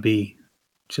not going to be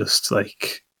just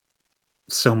like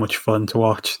so much fun to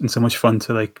watch and so much fun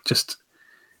to like just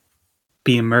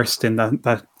be immersed in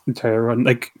that entire run.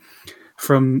 Like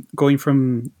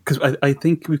because I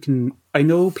think I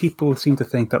know people seem to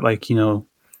think that like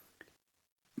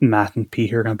Matt and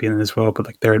Peter are going to be in it as well, but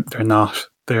like they're not.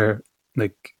 They're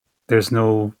like there's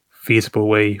no feasible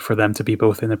way for them to be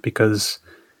both in it because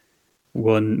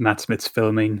one, Matt Smith's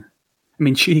filming.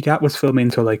 Ncuti Gatwa was filming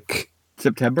until like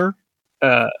September,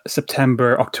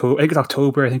 October. I think it's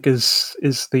October. I think is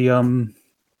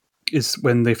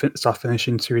when they start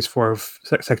finishing series 4 of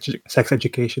Sex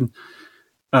Education.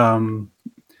 I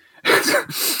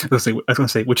was going to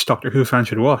say which Doctor Who fan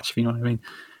should watch. If you know what I mean,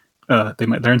 they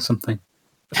might learn something.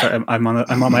 Sorry, I'm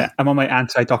on my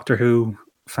anti Doctor Who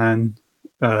fan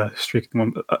streak.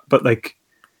 But like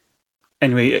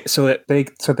anyway, so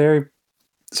Ncuti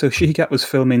Gatwa was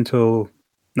filming till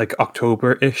like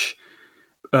October-ish.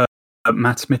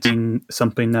 Matt Smith doing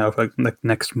something now for like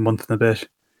next month and a bit.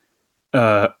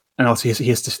 And also he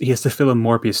has to film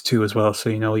Morbius too as well. So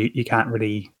you can't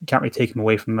really take him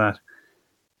away from that.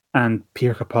 And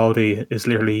Peter Capaldi is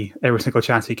literally every single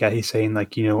chance he gets, he's saying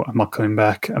like, I'm not coming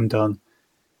back, I'm done.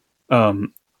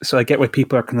 So I get why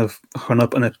people are kind of hung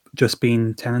up on it just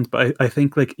being Tennant, but I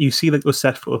think like you see like those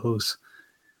set photos,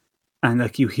 and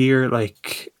like you hear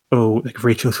like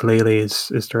Rachel Talalay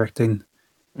is directing.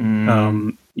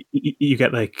 You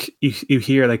get like you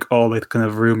hear like all like kind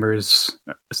of rumors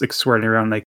like swirling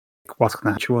around like what's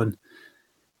gonna happen,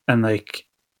 and like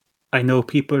I know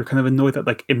people are kind of annoyed that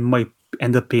like it might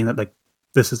end up being that like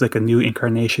this is like a new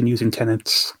incarnation using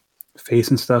Tennant's face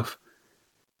and stuff.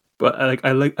 But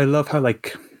I love how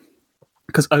like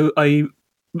because I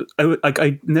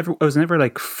was never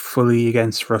like fully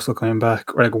against Russell coming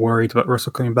back or like worried about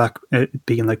Russell coming back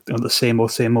being like the same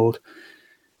old.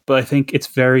 But I think it's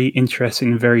very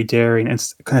interesting and very daring, and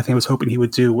it's the kind of thing I was hoping he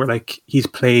would do, where like he's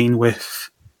playing with,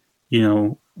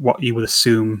 what you would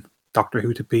assume Doctor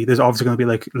Who to be. There's obviously going to be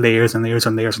like layers and layers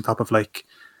and layers on top of like,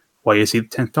 why is he the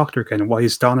 10th Doctor again? Why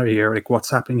is Donna here? Like, what's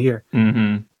happening here?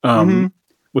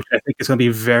 Which I think is going to be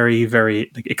very, very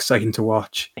like exciting to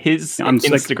watch. His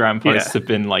Instagram posts have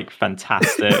been like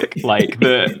fantastic. Like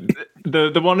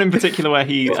the one in particular where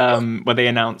he where they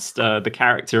announced the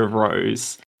character of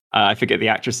Rose. I forget the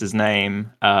actress's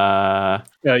name.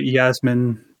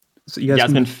 Yasmin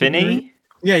Finney?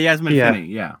 Yeah, Yasmin Finney,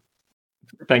 yeah.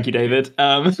 Thank you, David.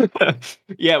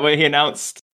 Where he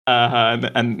announced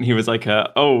And he was like,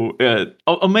 or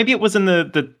maybe it was in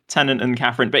the Tennant and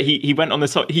Catherine, but he went on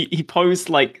this. He posed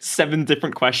like 7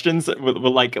 different questions that were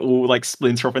like all like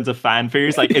splinter off into fan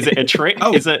theories. Like, is it a trick?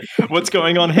 Is it what's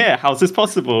going on here? How's this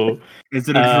possible? Is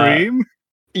it a dream?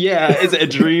 Yeah, is it a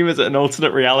dream? Is it an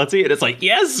alternate reality? And it's like,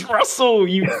 yes, Russell,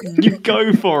 you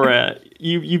go for it.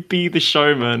 You be the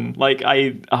showman. Like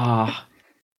I know.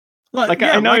 Like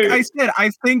I said,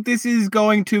 I think this is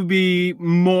going to be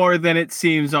more than it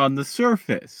seems on the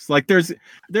surface. Like there's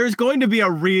going to be a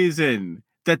reason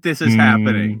that this is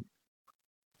happening.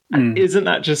 Isn't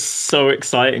that just so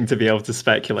exciting to be able to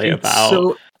speculate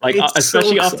about?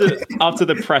 Especially after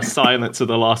the press silence of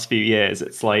the last few years,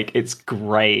 it's like it's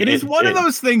great. It is one of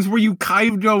those things where you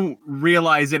kind of don't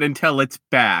realize it until it's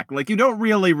back. Like you don't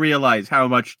really realize how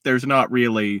much there's not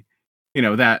really,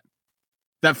 that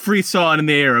frisson in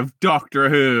the air of Doctor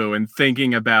Who and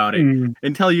thinking about it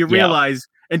until you realize,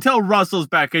 until Russell's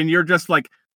back and you're just like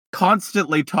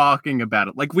constantly talking about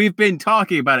it. Like we've been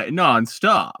talking about it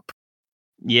nonstop.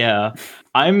 Yeah,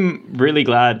 I'm really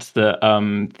glad that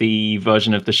the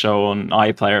version of the show on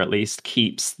iPlayer at least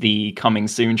keeps the coming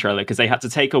soon trailer, because they had to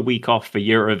take a week off for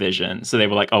Eurovision. So they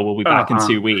were like, oh, we'll be back in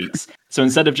 2 weeks. So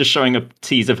instead of just showing a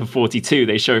teaser for 42,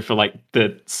 they show for like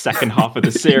the second half of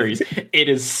the series. It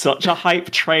is such a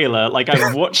hype trailer. Like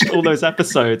I've watched all those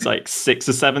episodes like 6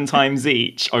 or 7 times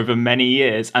each over many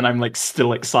years, and I'm like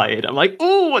still excited. I'm like,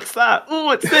 oh, what's that? Oh,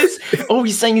 what's this? Oh,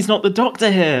 he's saying he's not the Doctor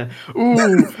here.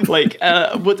 Ooh, like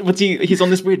what do you? He's on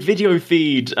this weird video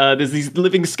feed. There's these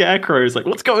living scarecrows. Like,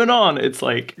 what's going on? It's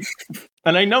like,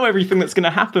 and I know everything that's going to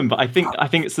happen, but I think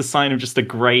it's the sign of just a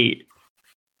great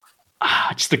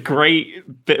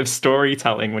bit of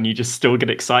storytelling when you just still get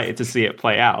excited to see it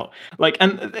play out. Like,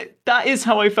 and that is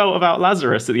how I felt about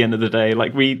Lazarus at the end of the day.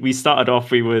 Like we started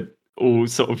off, we were all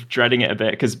sort of dreading it a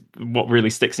bit because what really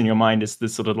sticks in your mind is the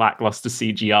sort of lackluster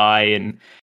CGI and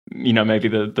maybe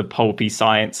the pulpy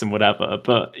science and whatever.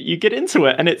 But you get into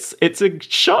it and it's a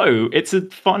show. It's a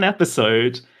fun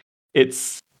episode.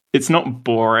 It's not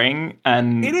boring,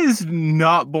 and it is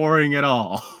not boring at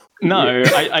all. No,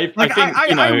 I think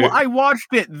I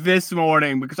watched it this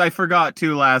morning because I forgot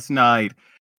to last night,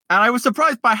 and I was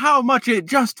surprised by how much it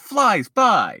just flies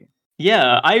by.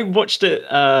 Yeah, I watched it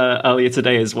earlier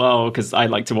today as well because I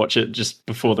like to watch it just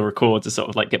before the record to sort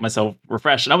of like get myself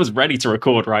refreshed, and I was ready to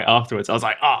record right afterwards. I was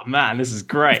like, oh man, this is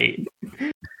great.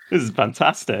 This is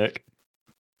fantastic.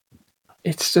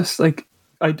 It's just like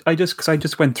I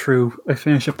just went through. I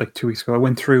finished up like 2 weeks ago. I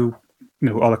went through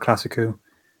all the classic Who.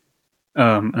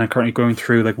 And I'm currently going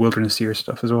through like Wilderness Year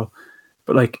stuff as well.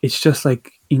 But like it's just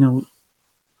like,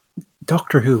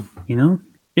 Doctor Who,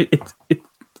 it's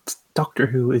Doctor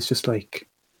Who is just like,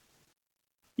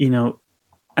 at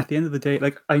the end of the day,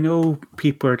 like I know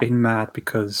people are getting mad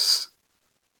because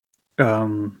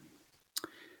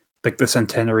like the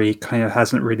centenary kind of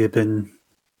hasn't really been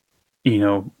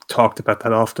talked about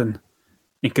that often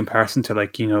in comparison to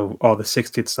like all the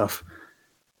 60th stuff.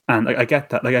 And I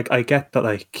get that. Like I get that.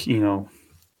 Like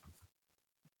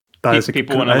that is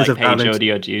people want to like pay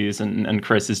Jodie dues and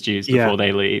Chris's dues before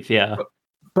they leave. Yeah,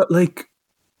 but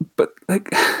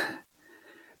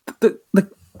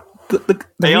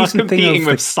they are competing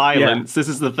with silence. This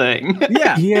is the thing.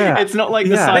 Yeah. It's not like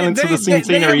the silence of the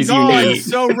centenary is unique.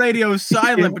 So radio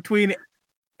silent between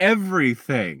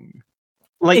everything.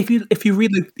 Like if you read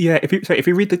like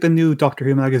the new Doctor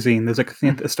Who magazine, there's like a thing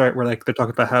at the start where like they're talking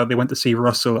about how they went to see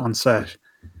Russell on set,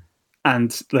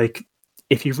 and like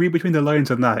if you read between the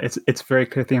lines on that, it's very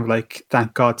clear thing of like,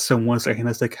 thank God someone's letting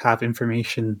us like have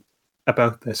information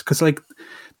about this, because like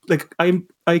I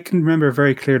can remember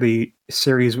very clearly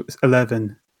series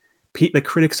 11, the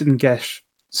critics didn't get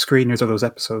screeners of those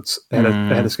episodes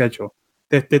ahead of schedule.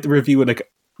 They review it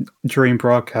like during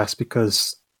broadcast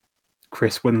because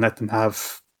Chris wouldn't let them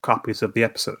have copies of the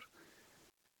episode,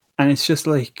 and it's just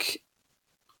like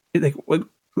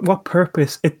what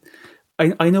purpose?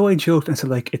 I know I joked and said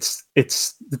like it's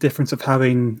the difference of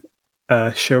having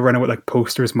a showrunner with like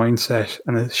poster's mindset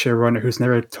and a showrunner who's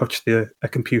never touched a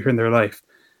computer in their life,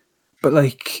 but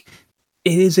like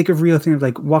it is like a real thing of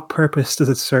like, what purpose does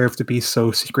it serve to be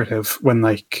so secretive when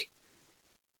like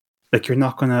you're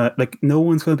not gonna, like, no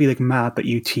one's gonna be like mad that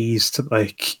you teased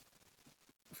like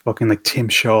fucking like Tim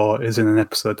Shaw is in an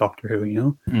episode of Doctor Who,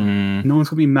 No one's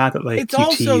gonna be mad at like. It's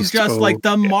also teased, just like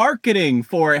the marketing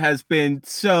for it has been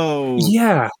so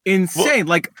insane. Well,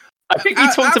 like I think we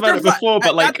talked about it before,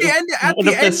 but like at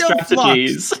the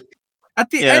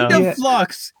end of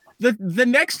Flux, the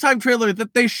next time trailer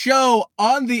that they show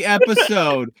on the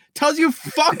episode tells you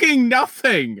fucking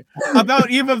nothing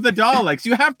about Eve of the Daleks.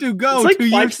 You have to go it's like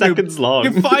to 5 YouTube seconds long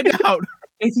to find out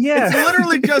It's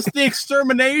literally just the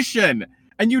extermination,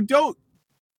 and you don't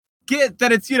get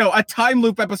that it's a time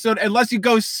loop episode unless you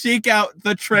go seek out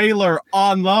the trailer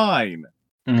online.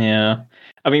 Yeah.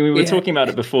 I mean, we were talking about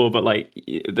it before, but like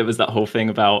there was that whole thing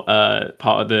about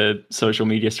part of the social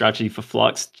media strategy for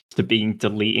Flux to being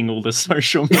deleting all the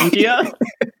social media.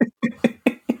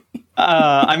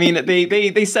 I mean,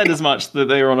 they said as much that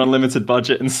they were on a limited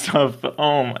budget and stuff, but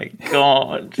oh my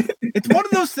god. It's one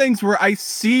of those things where I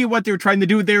see what they're trying to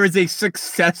do. There is a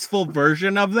successful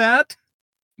version of that.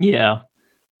 Yeah.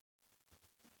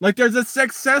 Like, there's a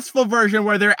successful version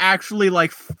where they're actually,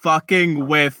 like, fucking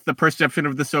with the perception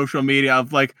of the social media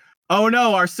of, like, oh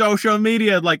no, our social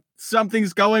media, like,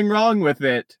 something's going wrong with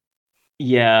it.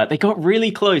 Yeah, they got really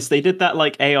close. They did that,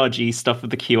 like, ARG stuff with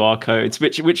the QR codes,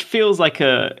 which feels like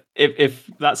if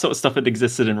that sort of stuff had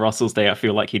existed in Russell's day, I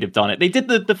feel like he'd have done it. They did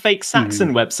the fake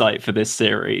Saxon website for this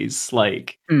series.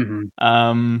 Like,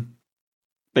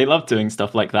 they love doing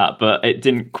stuff like that, but it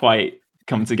didn't quite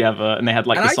come together, and they had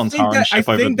like the Sontaran ship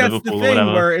over Liverpool that's the or thing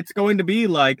whatever. where it's going to be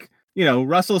like,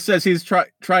 Russell says he's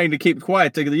trying to keep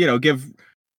quiet to give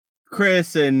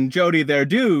Chris and Jodie their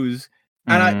dues,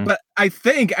 and I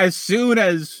think as soon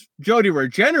as Jodie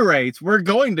regenerates, we're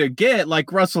going to get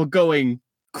like Russell going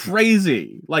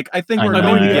crazy. Like I think we're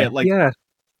going to get like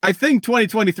I think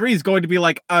 2023 is going to be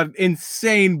like an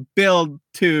insane build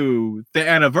to the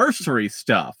anniversary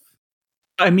stuff.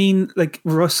 I mean, like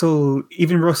Russell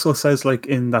says, like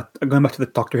in that, I'm going back to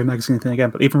the Doctor Who magazine thing again,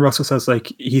 but even Russell says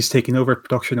like he's taking over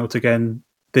production notes again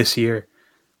this year,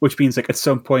 which means like at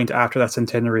some point after that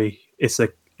centenary, it's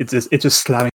like it's just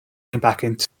slamming back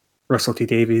into Russell T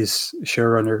Davies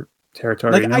showrunner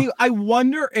territory. Like I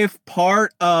wonder if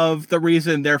part of the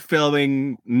reason they're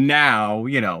filming now,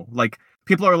 like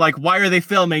people are like, why are they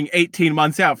filming 18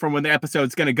 months out from when the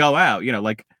episode's going to go out?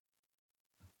 Like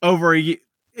over a year.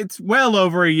 It's well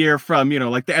over a year from,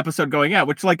 like the episode going out,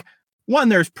 which like one,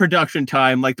 there's production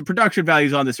time, like the production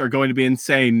values on this are going to be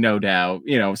insane, no doubt,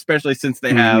 especially since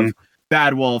they have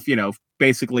Bad Wolf,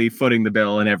 basically footing the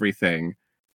bill and everything.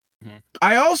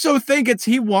 I also think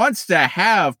he wants to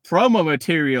have promo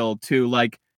material to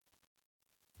like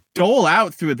dole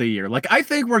out through the year. Like I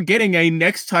think we're getting a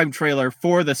next time trailer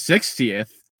for the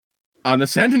 60th on the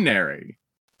centenary.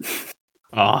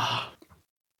 Oh,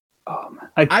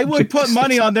 man. I would put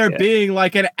money on there being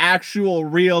like an actual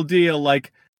real deal,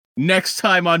 like next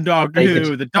time on Doctor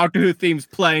Who, the Doctor Who theme's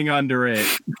playing under it.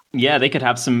 Yeah, they could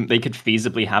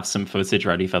feasibly have some footage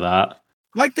ready for that.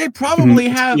 Like they probably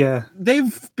have. Yeah.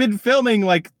 They've been filming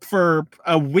like for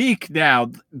a week now.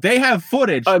 They have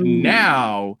footage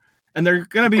now, and they're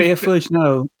gonna be. They have footage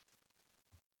now,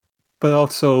 but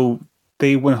also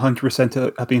they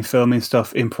 100% have been filming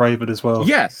stuff in private as well.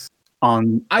 Yes. I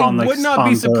would not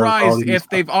be surprised if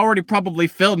they've already probably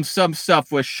filmed some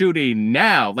stuff with shooting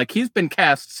now. Like he's been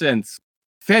cast since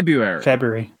February.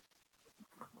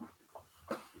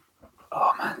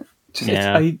 Oh man,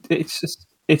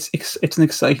 it's an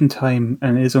exciting time,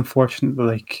 and it is unfortunate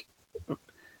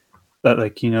that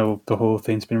the whole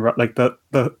thing's been like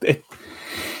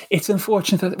it's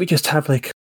unfortunate that we just have like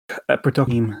a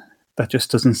production team that just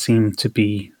doesn't seem to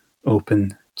be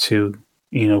open to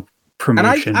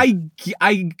promotion. And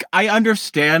I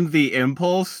understand the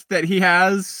impulse that he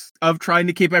has of trying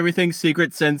to keep everything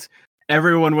secret since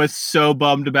everyone was so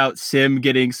bummed about Sim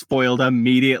getting spoiled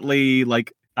immediately.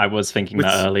 Like I was thinking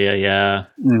that earlier, yeah.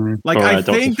 Like I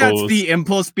think that's the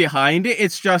impulse behind it.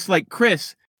 It's just like,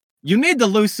 Chris, you need to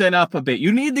loosen up a bit.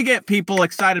 You need to get people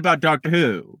excited about Doctor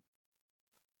Who.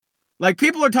 Like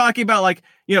people are talking about like,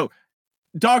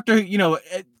 Doctor Who,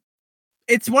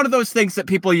 it's one of those things that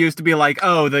people used to be like,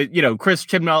 oh, the, Chris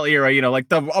Chibnall era, like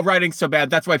the writing's so bad.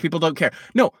 That's why people don't care.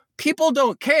 No, people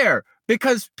don't care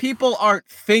because people aren't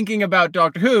thinking about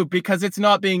Doctor Who because it's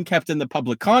not being kept in the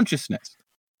public consciousness.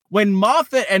 When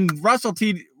Moffat and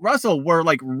Russell were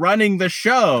like running the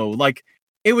show, like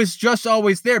it was just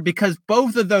always there because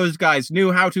both of those guys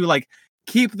knew how to like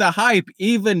keep the hype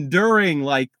even during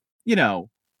like, a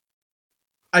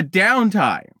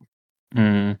downtime.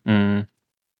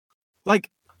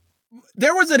 Like,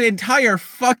 there was an entire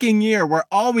fucking year where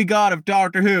all we got of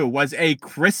Doctor Who was a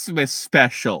Christmas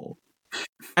special.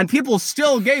 And people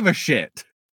still gave a shit.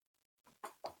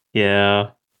 Yeah.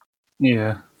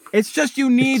 Yeah. It's just you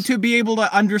need to be able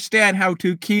to understand how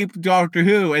to keep Doctor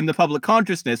Who in the public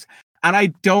consciousness. And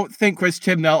I don't think Chris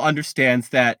Chibnall understands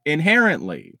that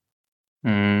inherently.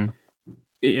 Yeah.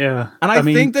 And I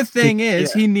think the thing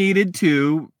is, he needed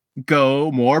to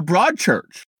go more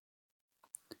Broadchurch.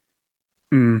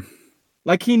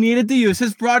 Like he needed to use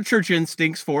his Broadchurch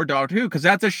instincts for Doctor Who because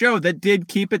that's a show that did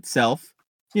keep itself,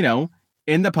 in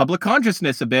in the public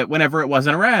consciousness a bit whenever it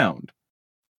wasn't around.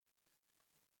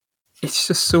 It's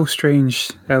just so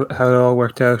strange how it all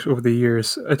worked out over the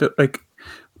years.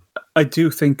 I do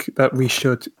think that we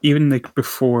should, even like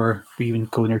before we even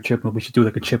go near Chibnall, we should do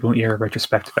like a Chibnall era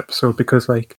retrospective episode, because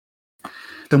like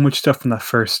so much stuff from that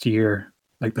first year,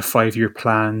 like the 5-year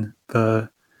plan,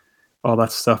 all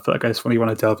that stuff that like, I just really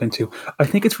want to delve into. I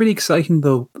think it's really exciting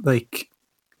though, like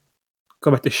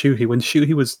go back to Shuhei. When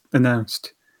Shuhei was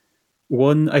announced,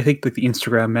 one, I think like the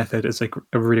Instagram method is like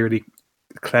a really, really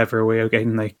clever way of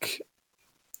getting like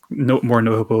more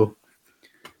notable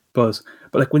buzz.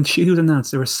 But like when she was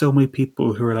announced, there were so many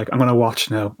people who were like, I'm gonna watch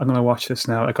now. I'm gonna watch this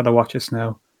now. I gotta watch this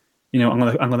now. You know,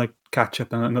 I'm gonna catch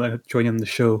up and I'm gonna join in the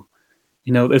show.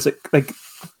 You know, there's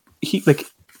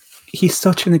he's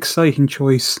such an exciting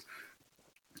choice.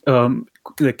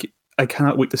 Like I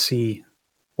cannot wait to see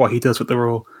what he does with the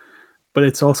role. But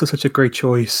it's also such a great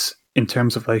choice in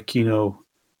terms of like, you know,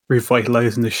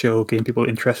 revitalizing the show, getting people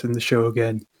interested in the show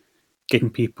again, getting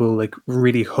people like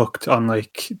really hooked on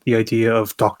like the idea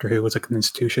of Doctor Who as like an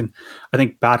institution. I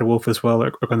think Bad Wolf as well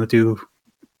are going to do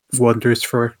wonders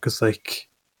for it, because like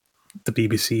the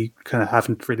BBC kind of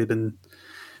haven't really been.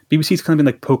 BBC's kind of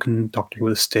been like poking Doctor Who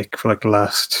with a stick for like the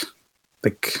last,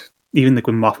 like even like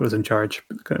when Moffat was in charge,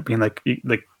 kind of being like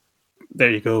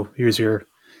there you go, here's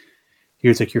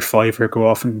like your $5, go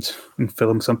off and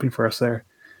film something for us there.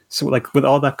 So like with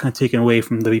all that kind of taken away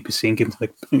from the BBC and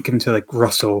given to like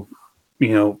Russell,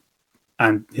 you know,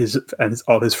 and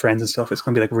all his friends and stuff, it's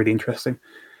going to be like really interesting.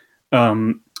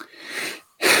 But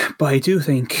I do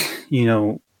think, you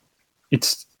know,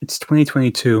 it's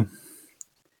 2022.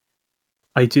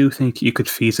 I do think you could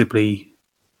feasibly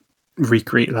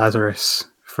recreate Lazarus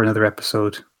for another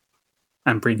episode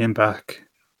and bring him back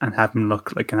and have him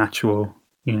look like an actual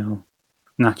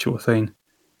thing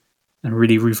and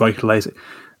really revitalize it.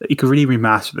 You could really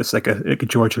remaster this like a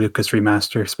George Lucas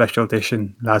remaster, special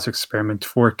edition, Lazarus Experiment,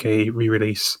 4K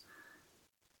re-release.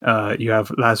 You have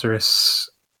Lazarus,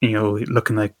 you know,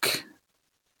 looking like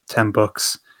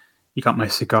 $10. You got my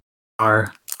cigar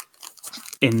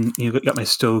you got my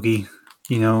stogie,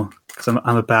 you know, because I'm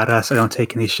a badass. I don't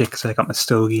take any shit because I got my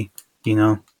stogie, you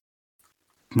know.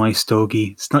 My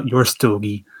stogie. It's not your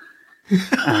stogie.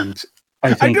 And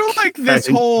I do like this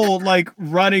whole like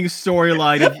running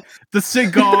storyline of the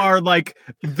cigar like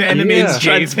Venom is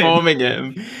transforming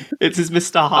him. It's his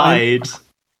Mr. Hyde.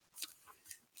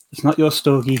 It's not your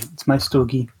stogie. It's my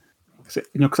stogie. You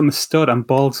know, because I'm a stud. I'm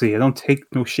ballsy. I don't take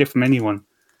no shit from anyone.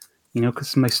 You know,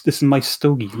 because this is my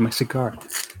stogie, my cigar.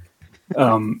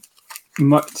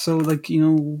 So like, you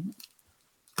know,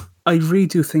 I really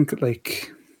do think that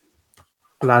like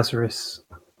Lazarus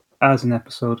as an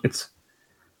episode, this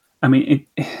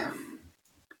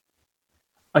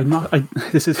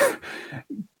is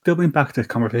building back to the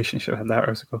conversation I had that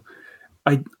hours ago.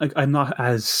 I'm not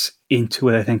as into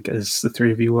it, I think, as the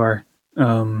three of you are.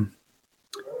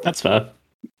 That's fair.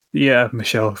 Yeah,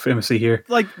 Michelle, famously here.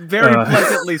 Like very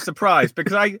pleasantly surprised,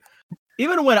 because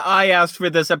even when I asked for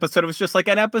this episode, it was just like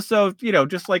an episode, you know,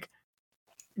 it's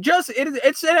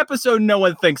an episode no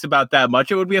one thinks about that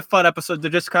much. It would be a fun episode to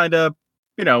just kind of,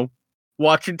 you know,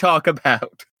 watch and talk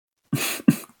about.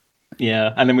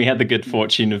 Yeah, and then we had the good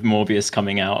fortune of Morbius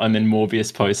coming out, and then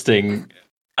Morbius posting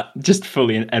just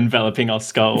fully enveloping our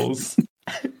skulls.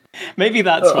 Maybe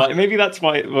that's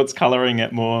why what's coloring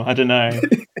it more. I don't know.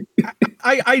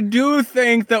 I do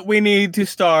think that we need to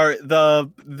start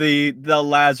the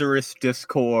Lazarus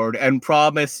Discord and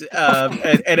promise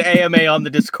an AMA on the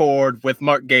Discord with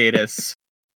Mark Gatiss.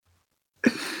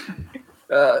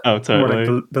 Oh, totally.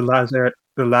 Like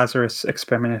the Lazarus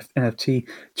Experiment NFT.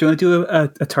 Do you want to do a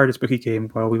TARDIS bookie game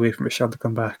while we wait for Michelle to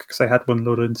come back? Because I had one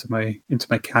loaded into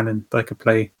my canon that I could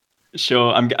play.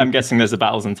 Sure. I'm guessing there's a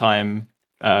Battles in Time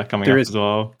coming up as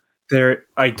well.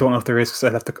 I don't know if there is, because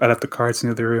I'd have the cards in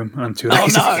the other room. And I'm too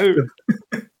lazy.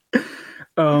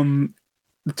 Oh no!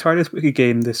 The TARDIS wiki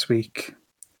game this week.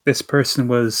 This person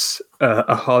was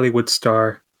a Hollywood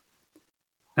star,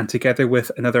 and together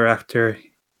with another actor,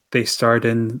 they starred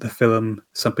in the film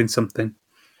Something Something.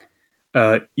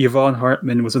 Yvonne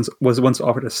Hartman was once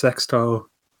offered a sex doll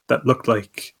that looked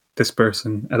like this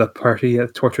person at a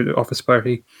tortured office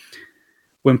party.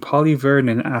 When Polly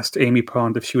Vernon asked Amy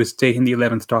Pond if she was dating the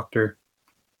 11th Doctor,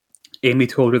 Amy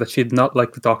told her that she did not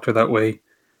like the Doctor that way,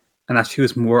 and that she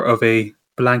was more of a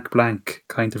blank blank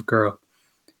kind of girl.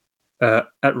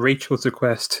 At Rachel's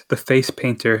request, the face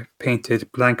painter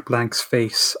painted blank blank's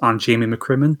face on Jamie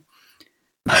McCrimmon.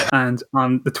 And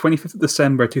on the 25th of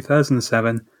December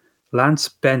 2007, Lance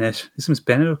Bennett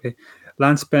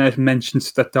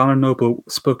mentioned that Donna Noble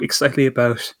spoke excitedly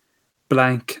about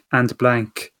blank and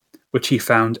blank, which he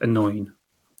found annoying.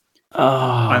 Oh,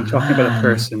 I'm talking about a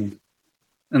person,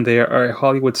 and they are a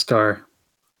Hollywood star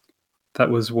that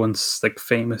was once like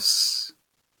famous.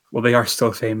 Well, they are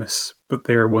still famous, but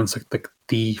they were once like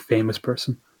the famous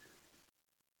person.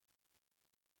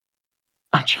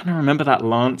 I'm trying to remember that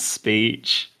Lance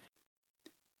speech.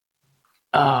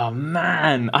 Oh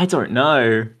man, I don't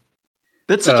know.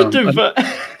 That's such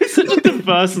such a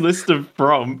diverse list of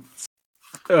prompts.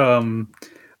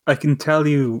 I can tell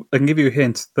you. I can give you a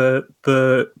hint.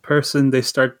 The person they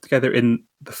start together in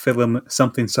the film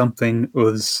Something Something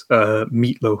was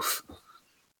Meatloaf.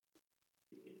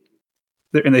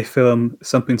 They're in a film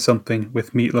Something Something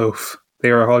with Meatloaf. They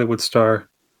are a Hollywood star,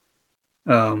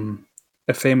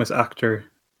 a famous actor,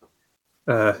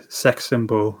 sex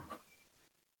symbol,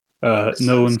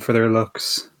 known for their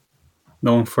looks,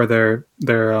 known for their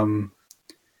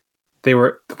they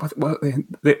were what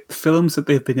the films that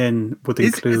they've been in would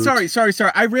include. Sorry.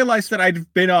 I realized that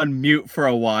I've been on mute for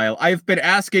a while. I've been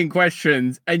asking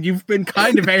questions, and you've been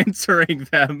kind of answering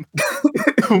them.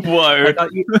 Whoa!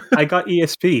 I got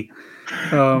ESP.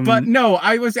 But no,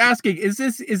 I was asking: is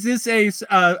this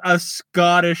a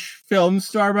Scottish film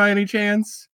star by any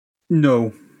chance?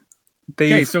 No,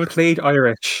 they played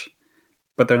Irish,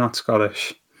 but they're not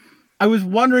Scottish. I was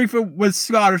wondering if it was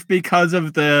Scottish because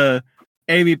of the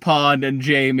Amy Pond and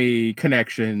Jamie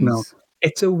connections. No,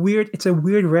 it's a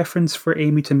weird reference for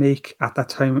Amy to make at that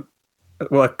time.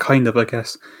 Well, kind of, I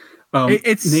guess.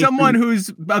 It's Nathan, someone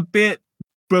who's a bit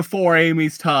before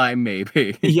Amy's time,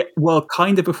 maybe. Yeah, well,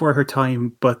 kind of before her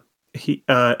time, but he.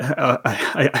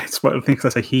 It's what I think.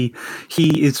 That's like he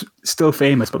is still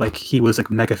famous, but like he was like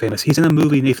mega famous. He's in a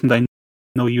movie, Nathan, that I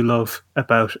know you love,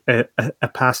 about a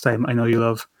pastime I know you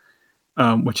love,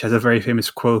 which has a very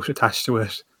famous quote attached to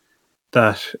it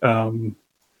that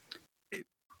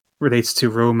relates to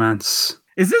romance.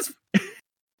 Is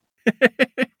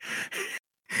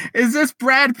this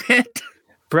Brad Pitt?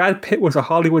 Brad Pitt was a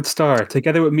Hollywood star.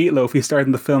 Together with Meatloaf, he starred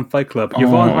in the film Fight Club.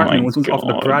 Yvonne Hartman was offered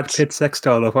the Brad Pitt sex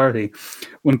doll of the party.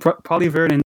 When Polly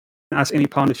Vernon asked Amy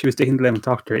Pond if she was dating the 11th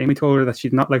Doctor, Amy told her that she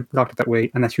did not like the Doctor that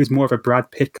way and that she was more of a Brad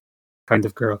Pitt kind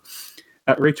of girl.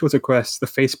 At Rachel's request, the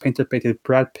face painter painted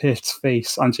Brad Pitt's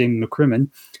face on Jamie McCrimmon.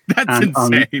 That's insane.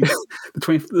 On the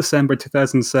 20th of December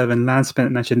 2007, Lance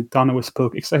Bennett mentioned Donna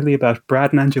spoke excitedly about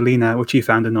Brad and Angelina, which he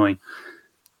found annoying.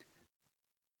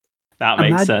 That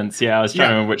makes sense. Yeah, I was trying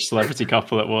to remember which celebrity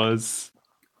couple it was.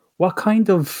 I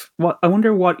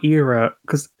wonder what era,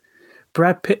 because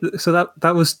Brad Pitt. So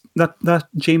that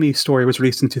Jamie story was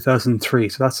released in 2003.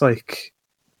 So that's like,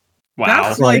 wow,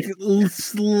 that's like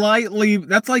slightly.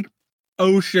 That's like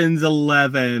Ocean's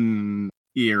 11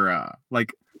 era.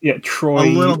 Like, yeah, Troy.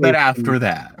 A little bit after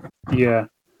that. Yeah.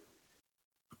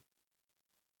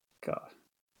 God,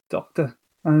 Doctor.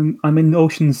 I'm in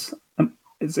Ocean's.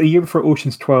 It's a year before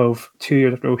Ocean's 12, 2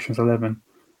 years after Ocean's 11.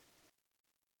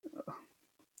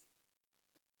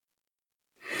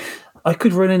 I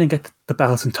could run in and get the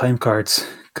battles and time cards,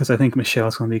 because I think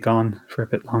Michelle's going to be gone for a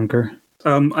bit longer.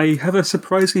 I have a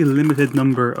surprisingly limited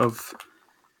number of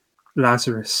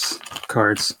Lazarus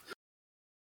cards.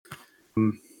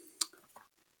 One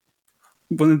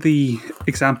of the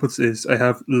examples is I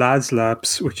have Laz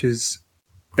Labs, which is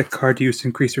a card used to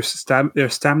increase your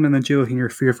stamina and agility and your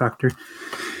fear factor.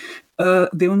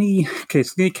 The only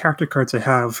character cards I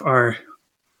have are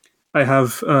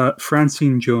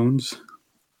Francine Jones.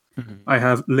 Mm-hmm. I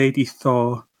have Lady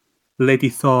Thaw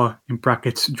in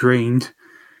brackets drained.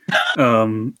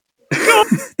 We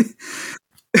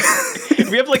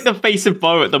have like the face of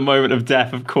Bo at the moment of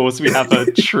death. Of course, we have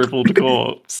a shriveled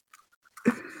corpse.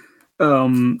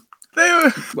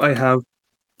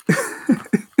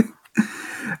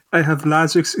 I have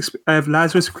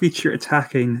Lazarus creature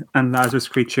attacking and Lazarus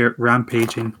creature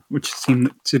rampaging, which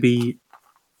seem to be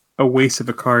a waste of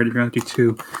a card if you're going to do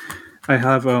two. I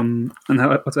have I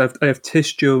have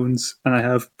Tish Jones and I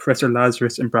have Professor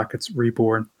Lazarus in brackets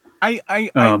reborn. What I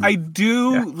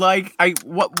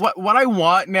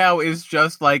want now is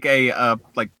just like a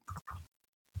like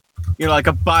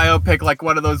a biopic, like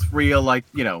one of those real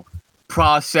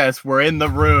process. We're in the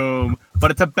room,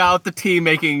 but it's about the team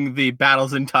making the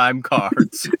battles in time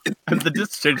cards and the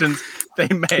decisions they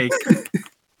make.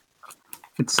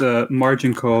 It's a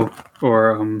margin call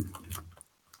or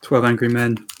 12 Angry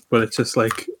Men, but it's just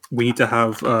like we need to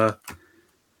have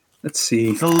let's see.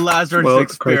 It's a Lazarus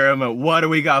experiment. What do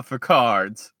we got for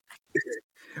cards?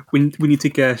 We need to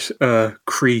get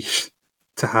Crete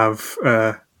to have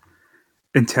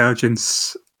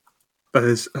intelligence that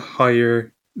is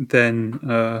higher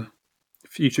than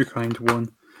Future Kind 1.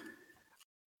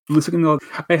 I'm just looking at.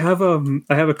 I have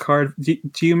a card. Do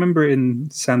you remember in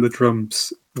Sound of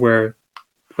Drums where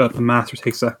the master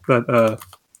takes that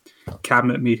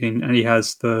cabinet meeting and he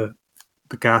has the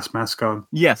gas mask on?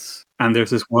 Yes. And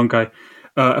there's this one guy.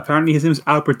 Apparently, his name is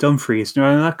Albert Dumfries. Do you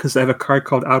know that? Because I have a card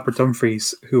called Albert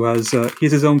Dumfries, who has he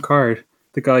has his own card.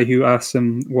 The guy who asks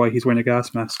him why he's wearing a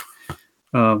gas mask,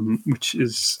 which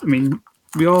is, I mean,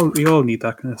 we all need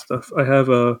that kind of stuff. I have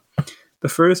the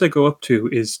furthest I go up to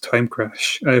is Time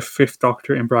Crash. I have Fifth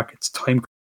Doctor in brackets Time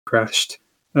Crashed,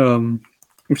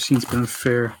 which seems a bit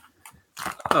unfair.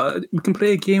 We can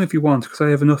play a game if you want, because I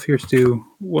have enough here to do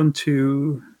 1,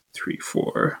 2, 3,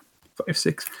 4, 5,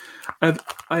 6.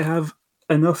 I have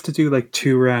enough to do like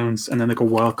 2 rounds and then like a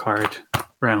wild card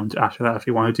round after that if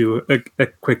you want to do a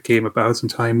quick game about some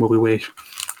time while we wait.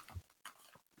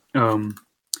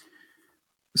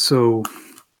 So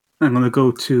I'm gonna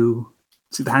go to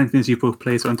see the hand things you both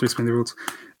play, so I'm to explain the rules.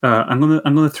 I'm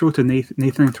gonna throw it to Nathan.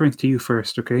 Nathan, I'm throwing it to you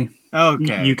first, okay?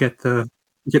 Okay. You get the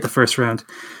first round.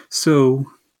 So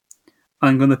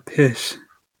I'm gonna pit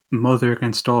mother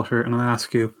against daughter, and I'll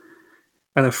ask you,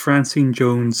 out of Francine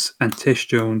Jones and Tish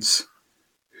Jones,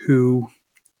 who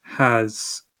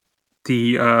has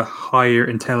the higher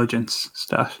intelligence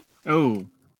stat? Oh.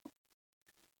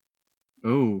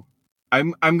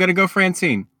 I'm gonna go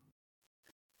Francine.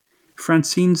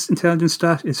 Francine's intelligence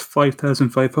stat is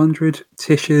 5,500.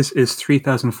 Tish's is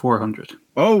 3,400.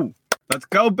 Oh, let's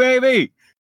go, baby!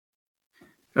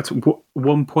 That's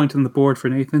 1 point on the board for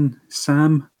Nathan.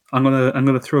 Sam, I'm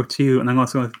gonna throw it to you, and I'm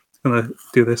also gonna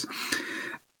do this.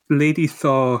 Lady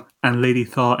Thaw and Lady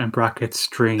Thaw in brackets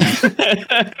strange.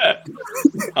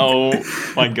 Oh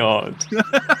my god.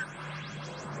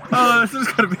 Oh, this is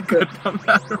gonna be good no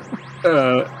matter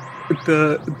what.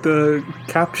 The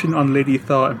caption on Lady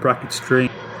Thaw in brackets strange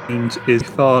is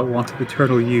Thaw wanted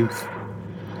eternal youth,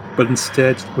 but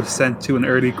instead was sent to an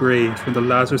early grave when the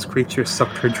Lazarus creature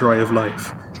sucked her dry of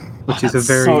life. Which is a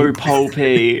very so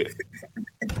pulpy.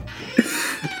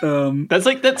 That's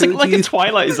like a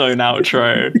Twilight Zone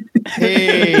outro.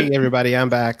 Hey everybody, I'm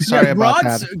back. Sorry about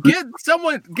that.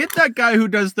 Get that guy who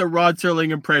does the Rod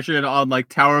Serling impression on like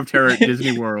Tower of Terror at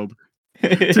Disney World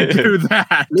to do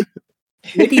that.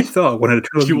 Lady Thaw wanted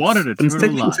eternal She wanted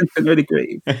eternal life. Instead an early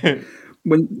grave.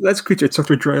 When Lazarus creature sucked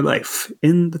her dry life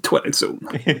in the Twilight Zone.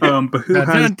 But who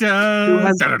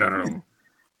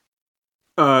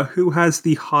has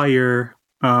the higher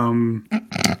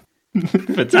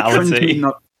fatality?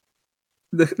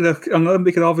 Look, I'm going to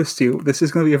make it obvious to you. This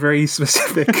is going to be a very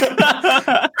specific.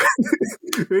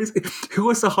 Who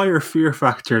has the higher fear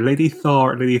factor, Lady Thaw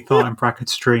or Lady Thaw in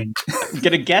brackets strange? I'm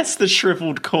gonna guess the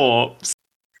shriveled corpse.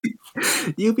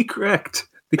 You'll be correct,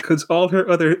 because all her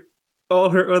other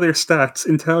stats,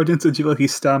 intelligence, agility,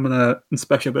 stamina, and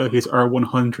special abilities are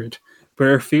 100, but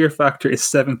her fear factor is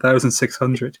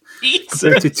 7,600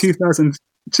 compared to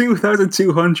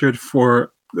 2,200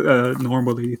 for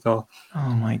normal Lady Thaw. Oh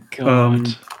my god!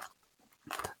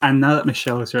 And now that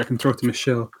Michelle is here, I can throw it to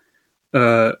Michelle.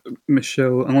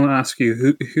 Michelle, I want to ask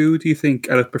you, who do you think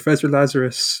out of Professor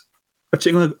Lazarus?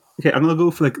 Actually, I'm gonna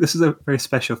go for this is a very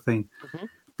special thing. Mm-hmm.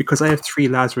 Because I have 3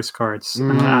 Lazarus cards, I'm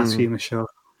going to ask you, Michelle.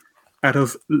 Out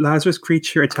of Lazarus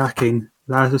creature attacking,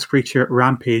 Lazarus creature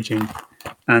rampaging,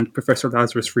 and Professor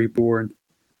Lazarus reborn,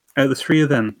 out of the 3 of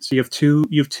them, so you have two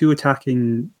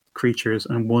attacking creatures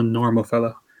and 1 normal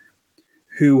fella.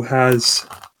 Who has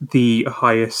the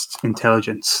highest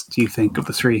intelligence? Do you think of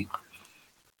the 3?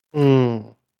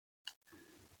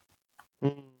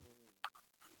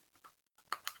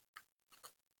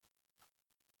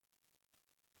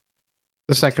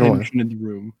 The second one. In the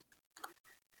room.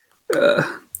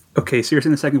 Okay, so you're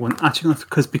saying the second one. Actually,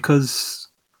 because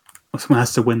someone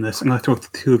has to win this, I'm going to throw it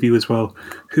to the 2 of you as well.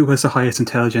 Who has the highest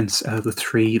intelligence out of the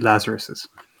 3 Lazaruses?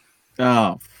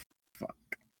 Oh, fuck.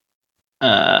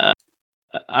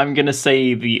 I'm going to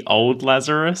say the old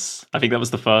Lazarus. I think that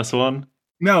was the first one.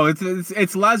 No,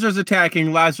 it's Lazarus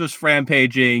attacking, Lazarus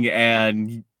rampaging,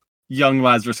 and young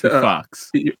Lazarus who fucks.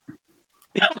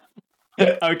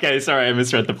 Okay, sorry, I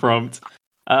misread the prompt.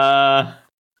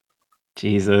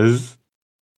 Jesus.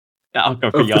 I'll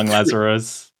go for young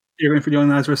Lazarus. You're going for young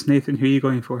Lazarus, Nathan. Who are you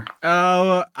going for?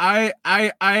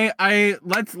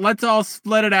 Let's all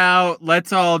split it out.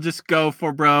 Let's all just go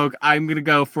for broke. I'm gonna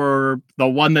go for the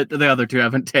one that the other 2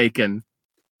 haven't taken.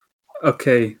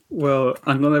 Okay, well,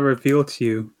 I'm going to reveal to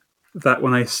you that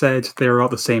when I said they were all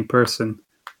the same person,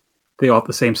 they all have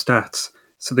the same stats.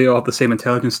 So they all have the same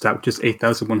intelligence stat, which is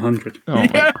 8,100. Oh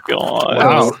my god!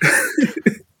 Wow.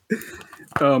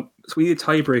 So we need a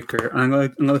tiebreaker. I'm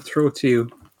gonna throw it to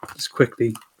you just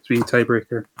quickly. So we need a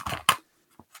tiebreaker.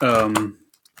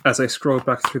 as I scroll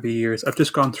back through the years, I've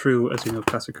just gone through, as you know,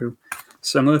 Classic Who.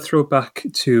 So I'm going to throw back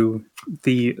to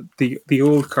the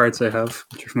old cards I have,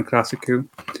 which are from Classic Who.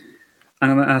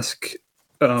 I'm going to ask.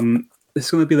 It's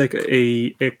going to be like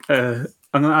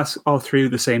I'm going to ask all three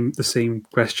the same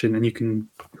question, and you can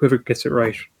whoever gets it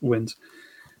right wins.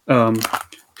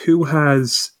 Who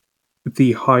has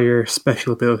the higher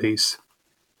special abilities?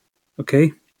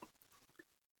 Okay,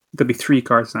 there'll be 3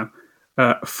 cards now.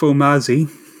 Fomazi.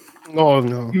 Oh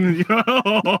no.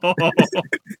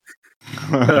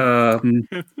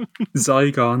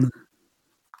 Zygon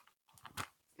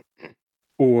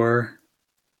or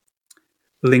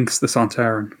Lynx the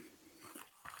Sontaran.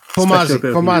 Fomazi.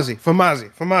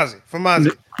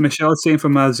 Michelle's saying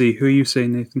Fomazi. Who are you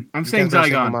saying, Nathan? I'm saying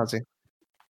Zygon.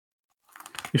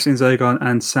 You're saying Zygon.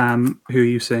 And Sam, who are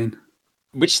you saying?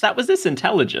 Which stat was this?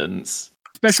 Intelligence?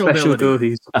 Special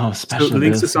abilities. Oh, special so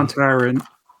Lynx the abilities.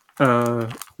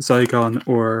 Sontaran, Zygon,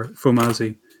 or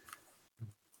Fomazi.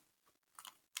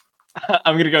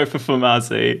 I'm going to go for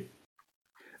Fomazi.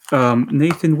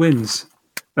 Nathan wins.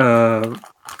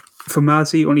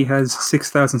 Fomazi only has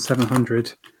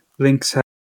 6,700. Lynx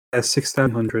has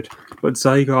 6,100. But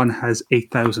Zygon has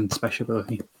 8,000 special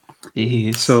ability.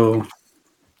 Jeez. So,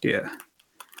 yeah.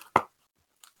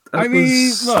 Look,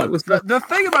 the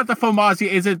thing about the Fomazi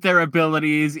isn't their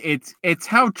abilities, it's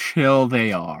how chill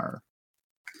they are.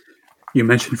 You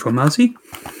mentioned Fomazi?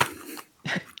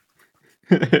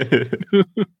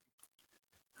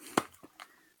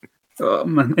 Oh,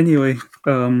 man. Anyway,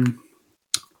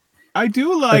 I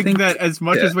do like that as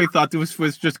much as we thought this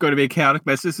was just going to be a chaotic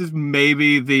mess, this is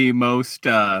maybe the most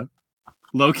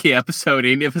low-key episode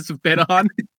any of us have been on.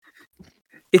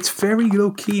 It's very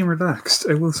low-key and relaxed,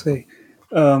 I will say.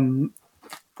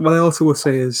 What I also will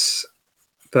say is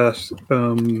that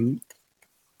the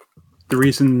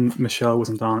reason Michelle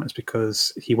wasn't on is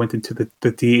because he went into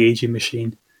the de-aging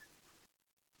machine.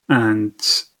 And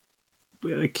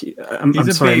like, I'm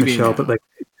sorry, baby Michelle, now. but like,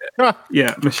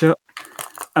 yeah, Michelle.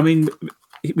 I mean,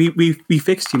 we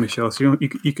fixed you, Michelle, so you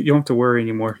don't have to worry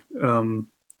anymore.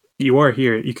 You are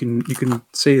here. You can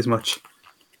say as much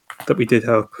that we did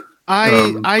help.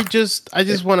 I just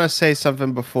want to say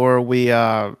something before we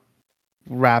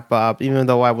wrap up, even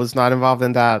though I was not involved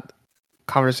in that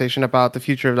conversation about the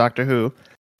future of Doctor Who.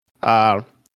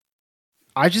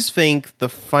 I just think the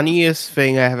funniest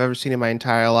thing I have ever seen in my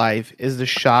entire life is the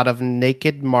shot of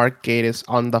naked Mark Gatiss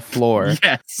on the floor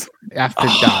Yes. after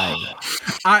dying.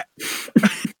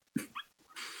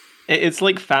 It's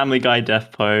like Family Guy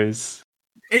death pose.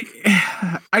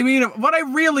 I mean, what I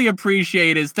really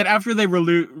appreciate is that after they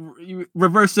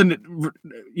reverse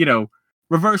the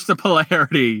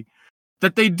polarity,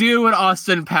 that they do an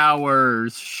Austin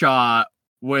Powers shot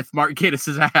with Mark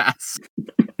Gatiss's ass.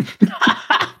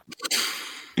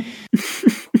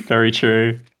 Very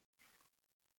true.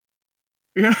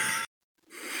 Yeah.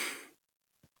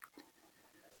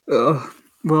 Well,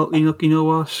 you know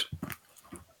what?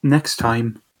 Next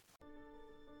time.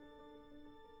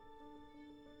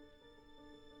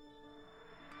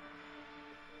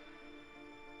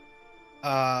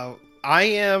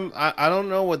 I don't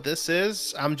know what this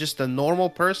is. I'm just a normal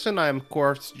person. I'm, of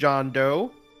course, John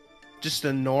Doe. Just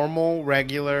a normal,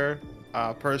 regular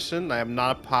person. I am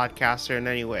not a podcaster in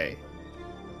any way.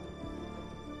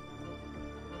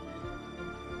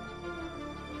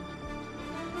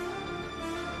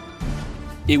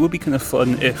 It would be kind of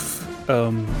fun if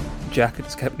Jack had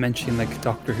just kept mentioning like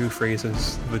Doctor Who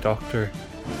phrases, the Doctor,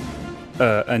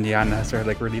 and Jan has her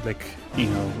like really like, you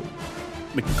know,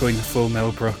 like going full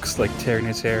Mel Brooks, like tearing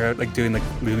his hair out, like doing like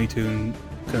Looney Tune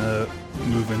kind of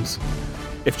movements.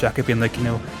 If Jack had been like, you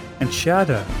know, and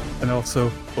Shada, and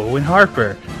also Owen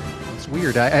Harper. It's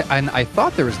weird. I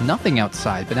thought there was nothing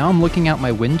outside, but now I'm looking out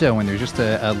my window and there's just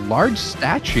a large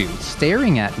statue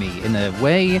staring at me in a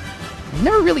way I've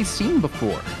never really seen before.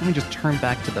 Let me just turn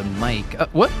back to the mic.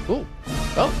 What?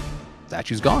 Oh,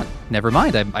 statue's gone. Never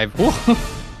mind. I've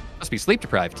must be sleep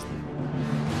deprived.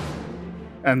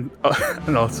 And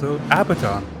also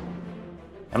Abaddon.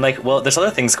 I'm like, well, there's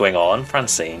other things going on,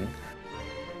 Francine.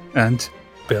 And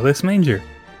Billis Manger.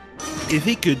 If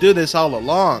he could do this all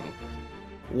along,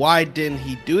 why didn't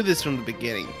he do this from the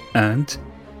beginning? And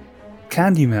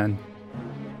Candyman.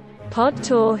 Pod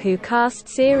Tour Who Cast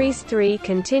Series 3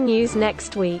 continues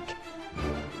next week.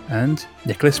 And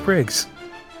Nicholas Briggs.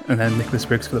 And then Nicholas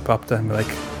Briggs for the pop down and be like,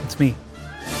 it's me.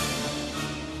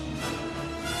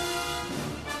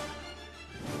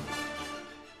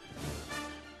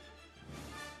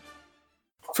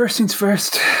 First things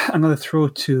first, I'm going to throw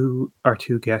to our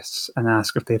two guests and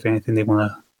ask if they have anything they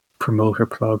want to promote or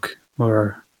plug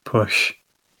or push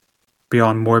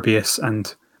beyond Morbius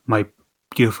and my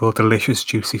beautiful, delicious,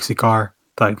 juicy cigar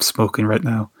that I'm smoking right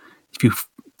now, if you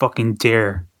fucking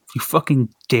dare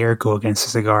go against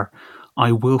the cigar,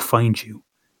 I will find you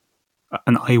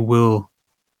and I will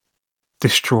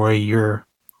destroy your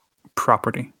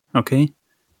property. Okay?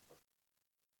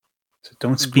 So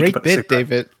don't speak Great about bit, cigar.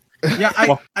 David. Yeah,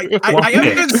 I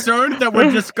am concerned that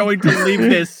we're just going to leave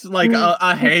this like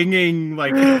a hanging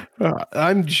like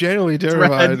I'm genuinely thread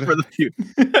terrified. for the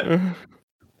future.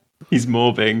 He's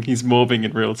morbing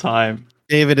in real time.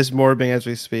 David is morbing as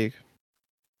we speak.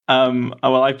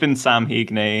 Well, I've been Sam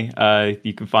Heagney.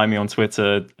 You can find me on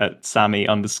Twitter at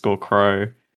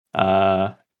Sammy_Crow,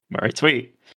 where I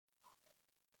tweet.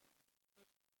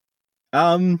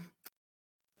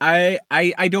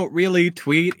 I don't really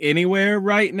tweet anywhere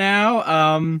right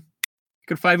now. You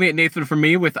can find me at Nathan for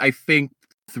Me with I think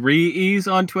 3 E's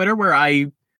on Twitter, where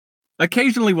I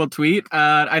occasionally will tweet.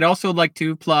 I'd also like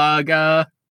to plug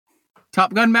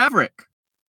Top Gun Maverick.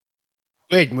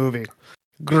 Great movie.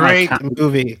 Great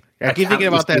movie. I keep thinking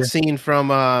about that here. scene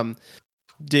from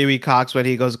Dewey Cox when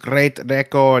he goes, great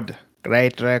record.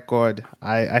 Great record.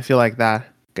 I feel like that.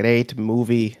 Great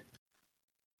movie.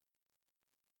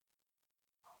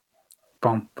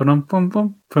 Bum, ba-dum, bum,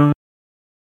 bum, bum.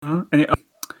 And,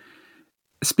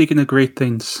 speaking of great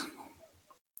things,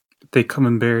 they come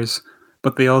in bears,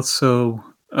 but they also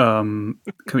can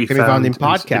be found in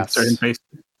podcasts. certain places.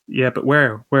 Yeah, but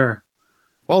where?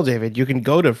 Well, David, you can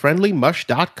go to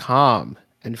friendlymush.com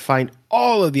and find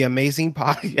all of the amazing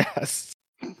podcasts,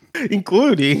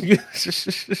 including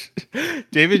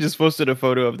David just posted a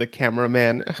photo of the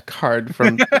cameraman card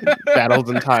from Battles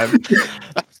in Time.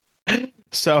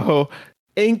 So,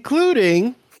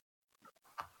 including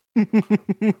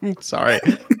sorry,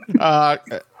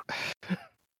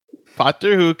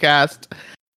 Potter Who Cast,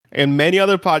 and many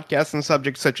other podcasts on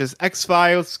subjects such as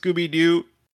X-Files, Scooby-Doo,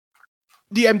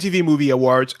 the MTV Movie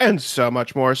Awards, and so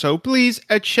much more. So please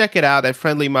check it out at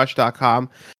friendlymush.com.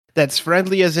 That's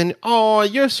friendly as in, oh,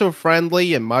 you're so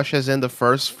friendly, and mush as in the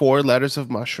first 4 letters of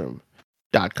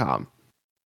mushroom.com.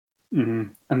 Mm-hmm.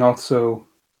 And also,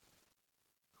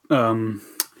 I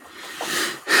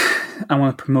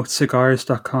want to promote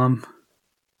cigars.com.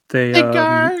 They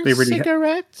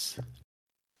Cigarettes.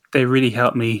 They really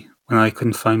helped me when I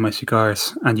couldn't find my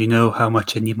cigars, and you know how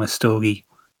much I need my stogie.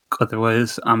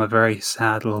 Otherwise, I'm a very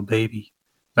sad little baby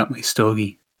without my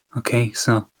stogie. Okay,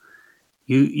 so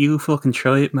you fucking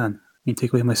try it, man. You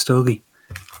take away my stogie.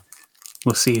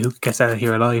 We'll see who gets out of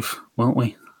here alive, won't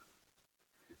we?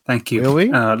 Thank you. Will we?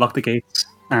 Lock the gates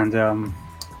and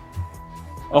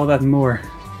all that and more.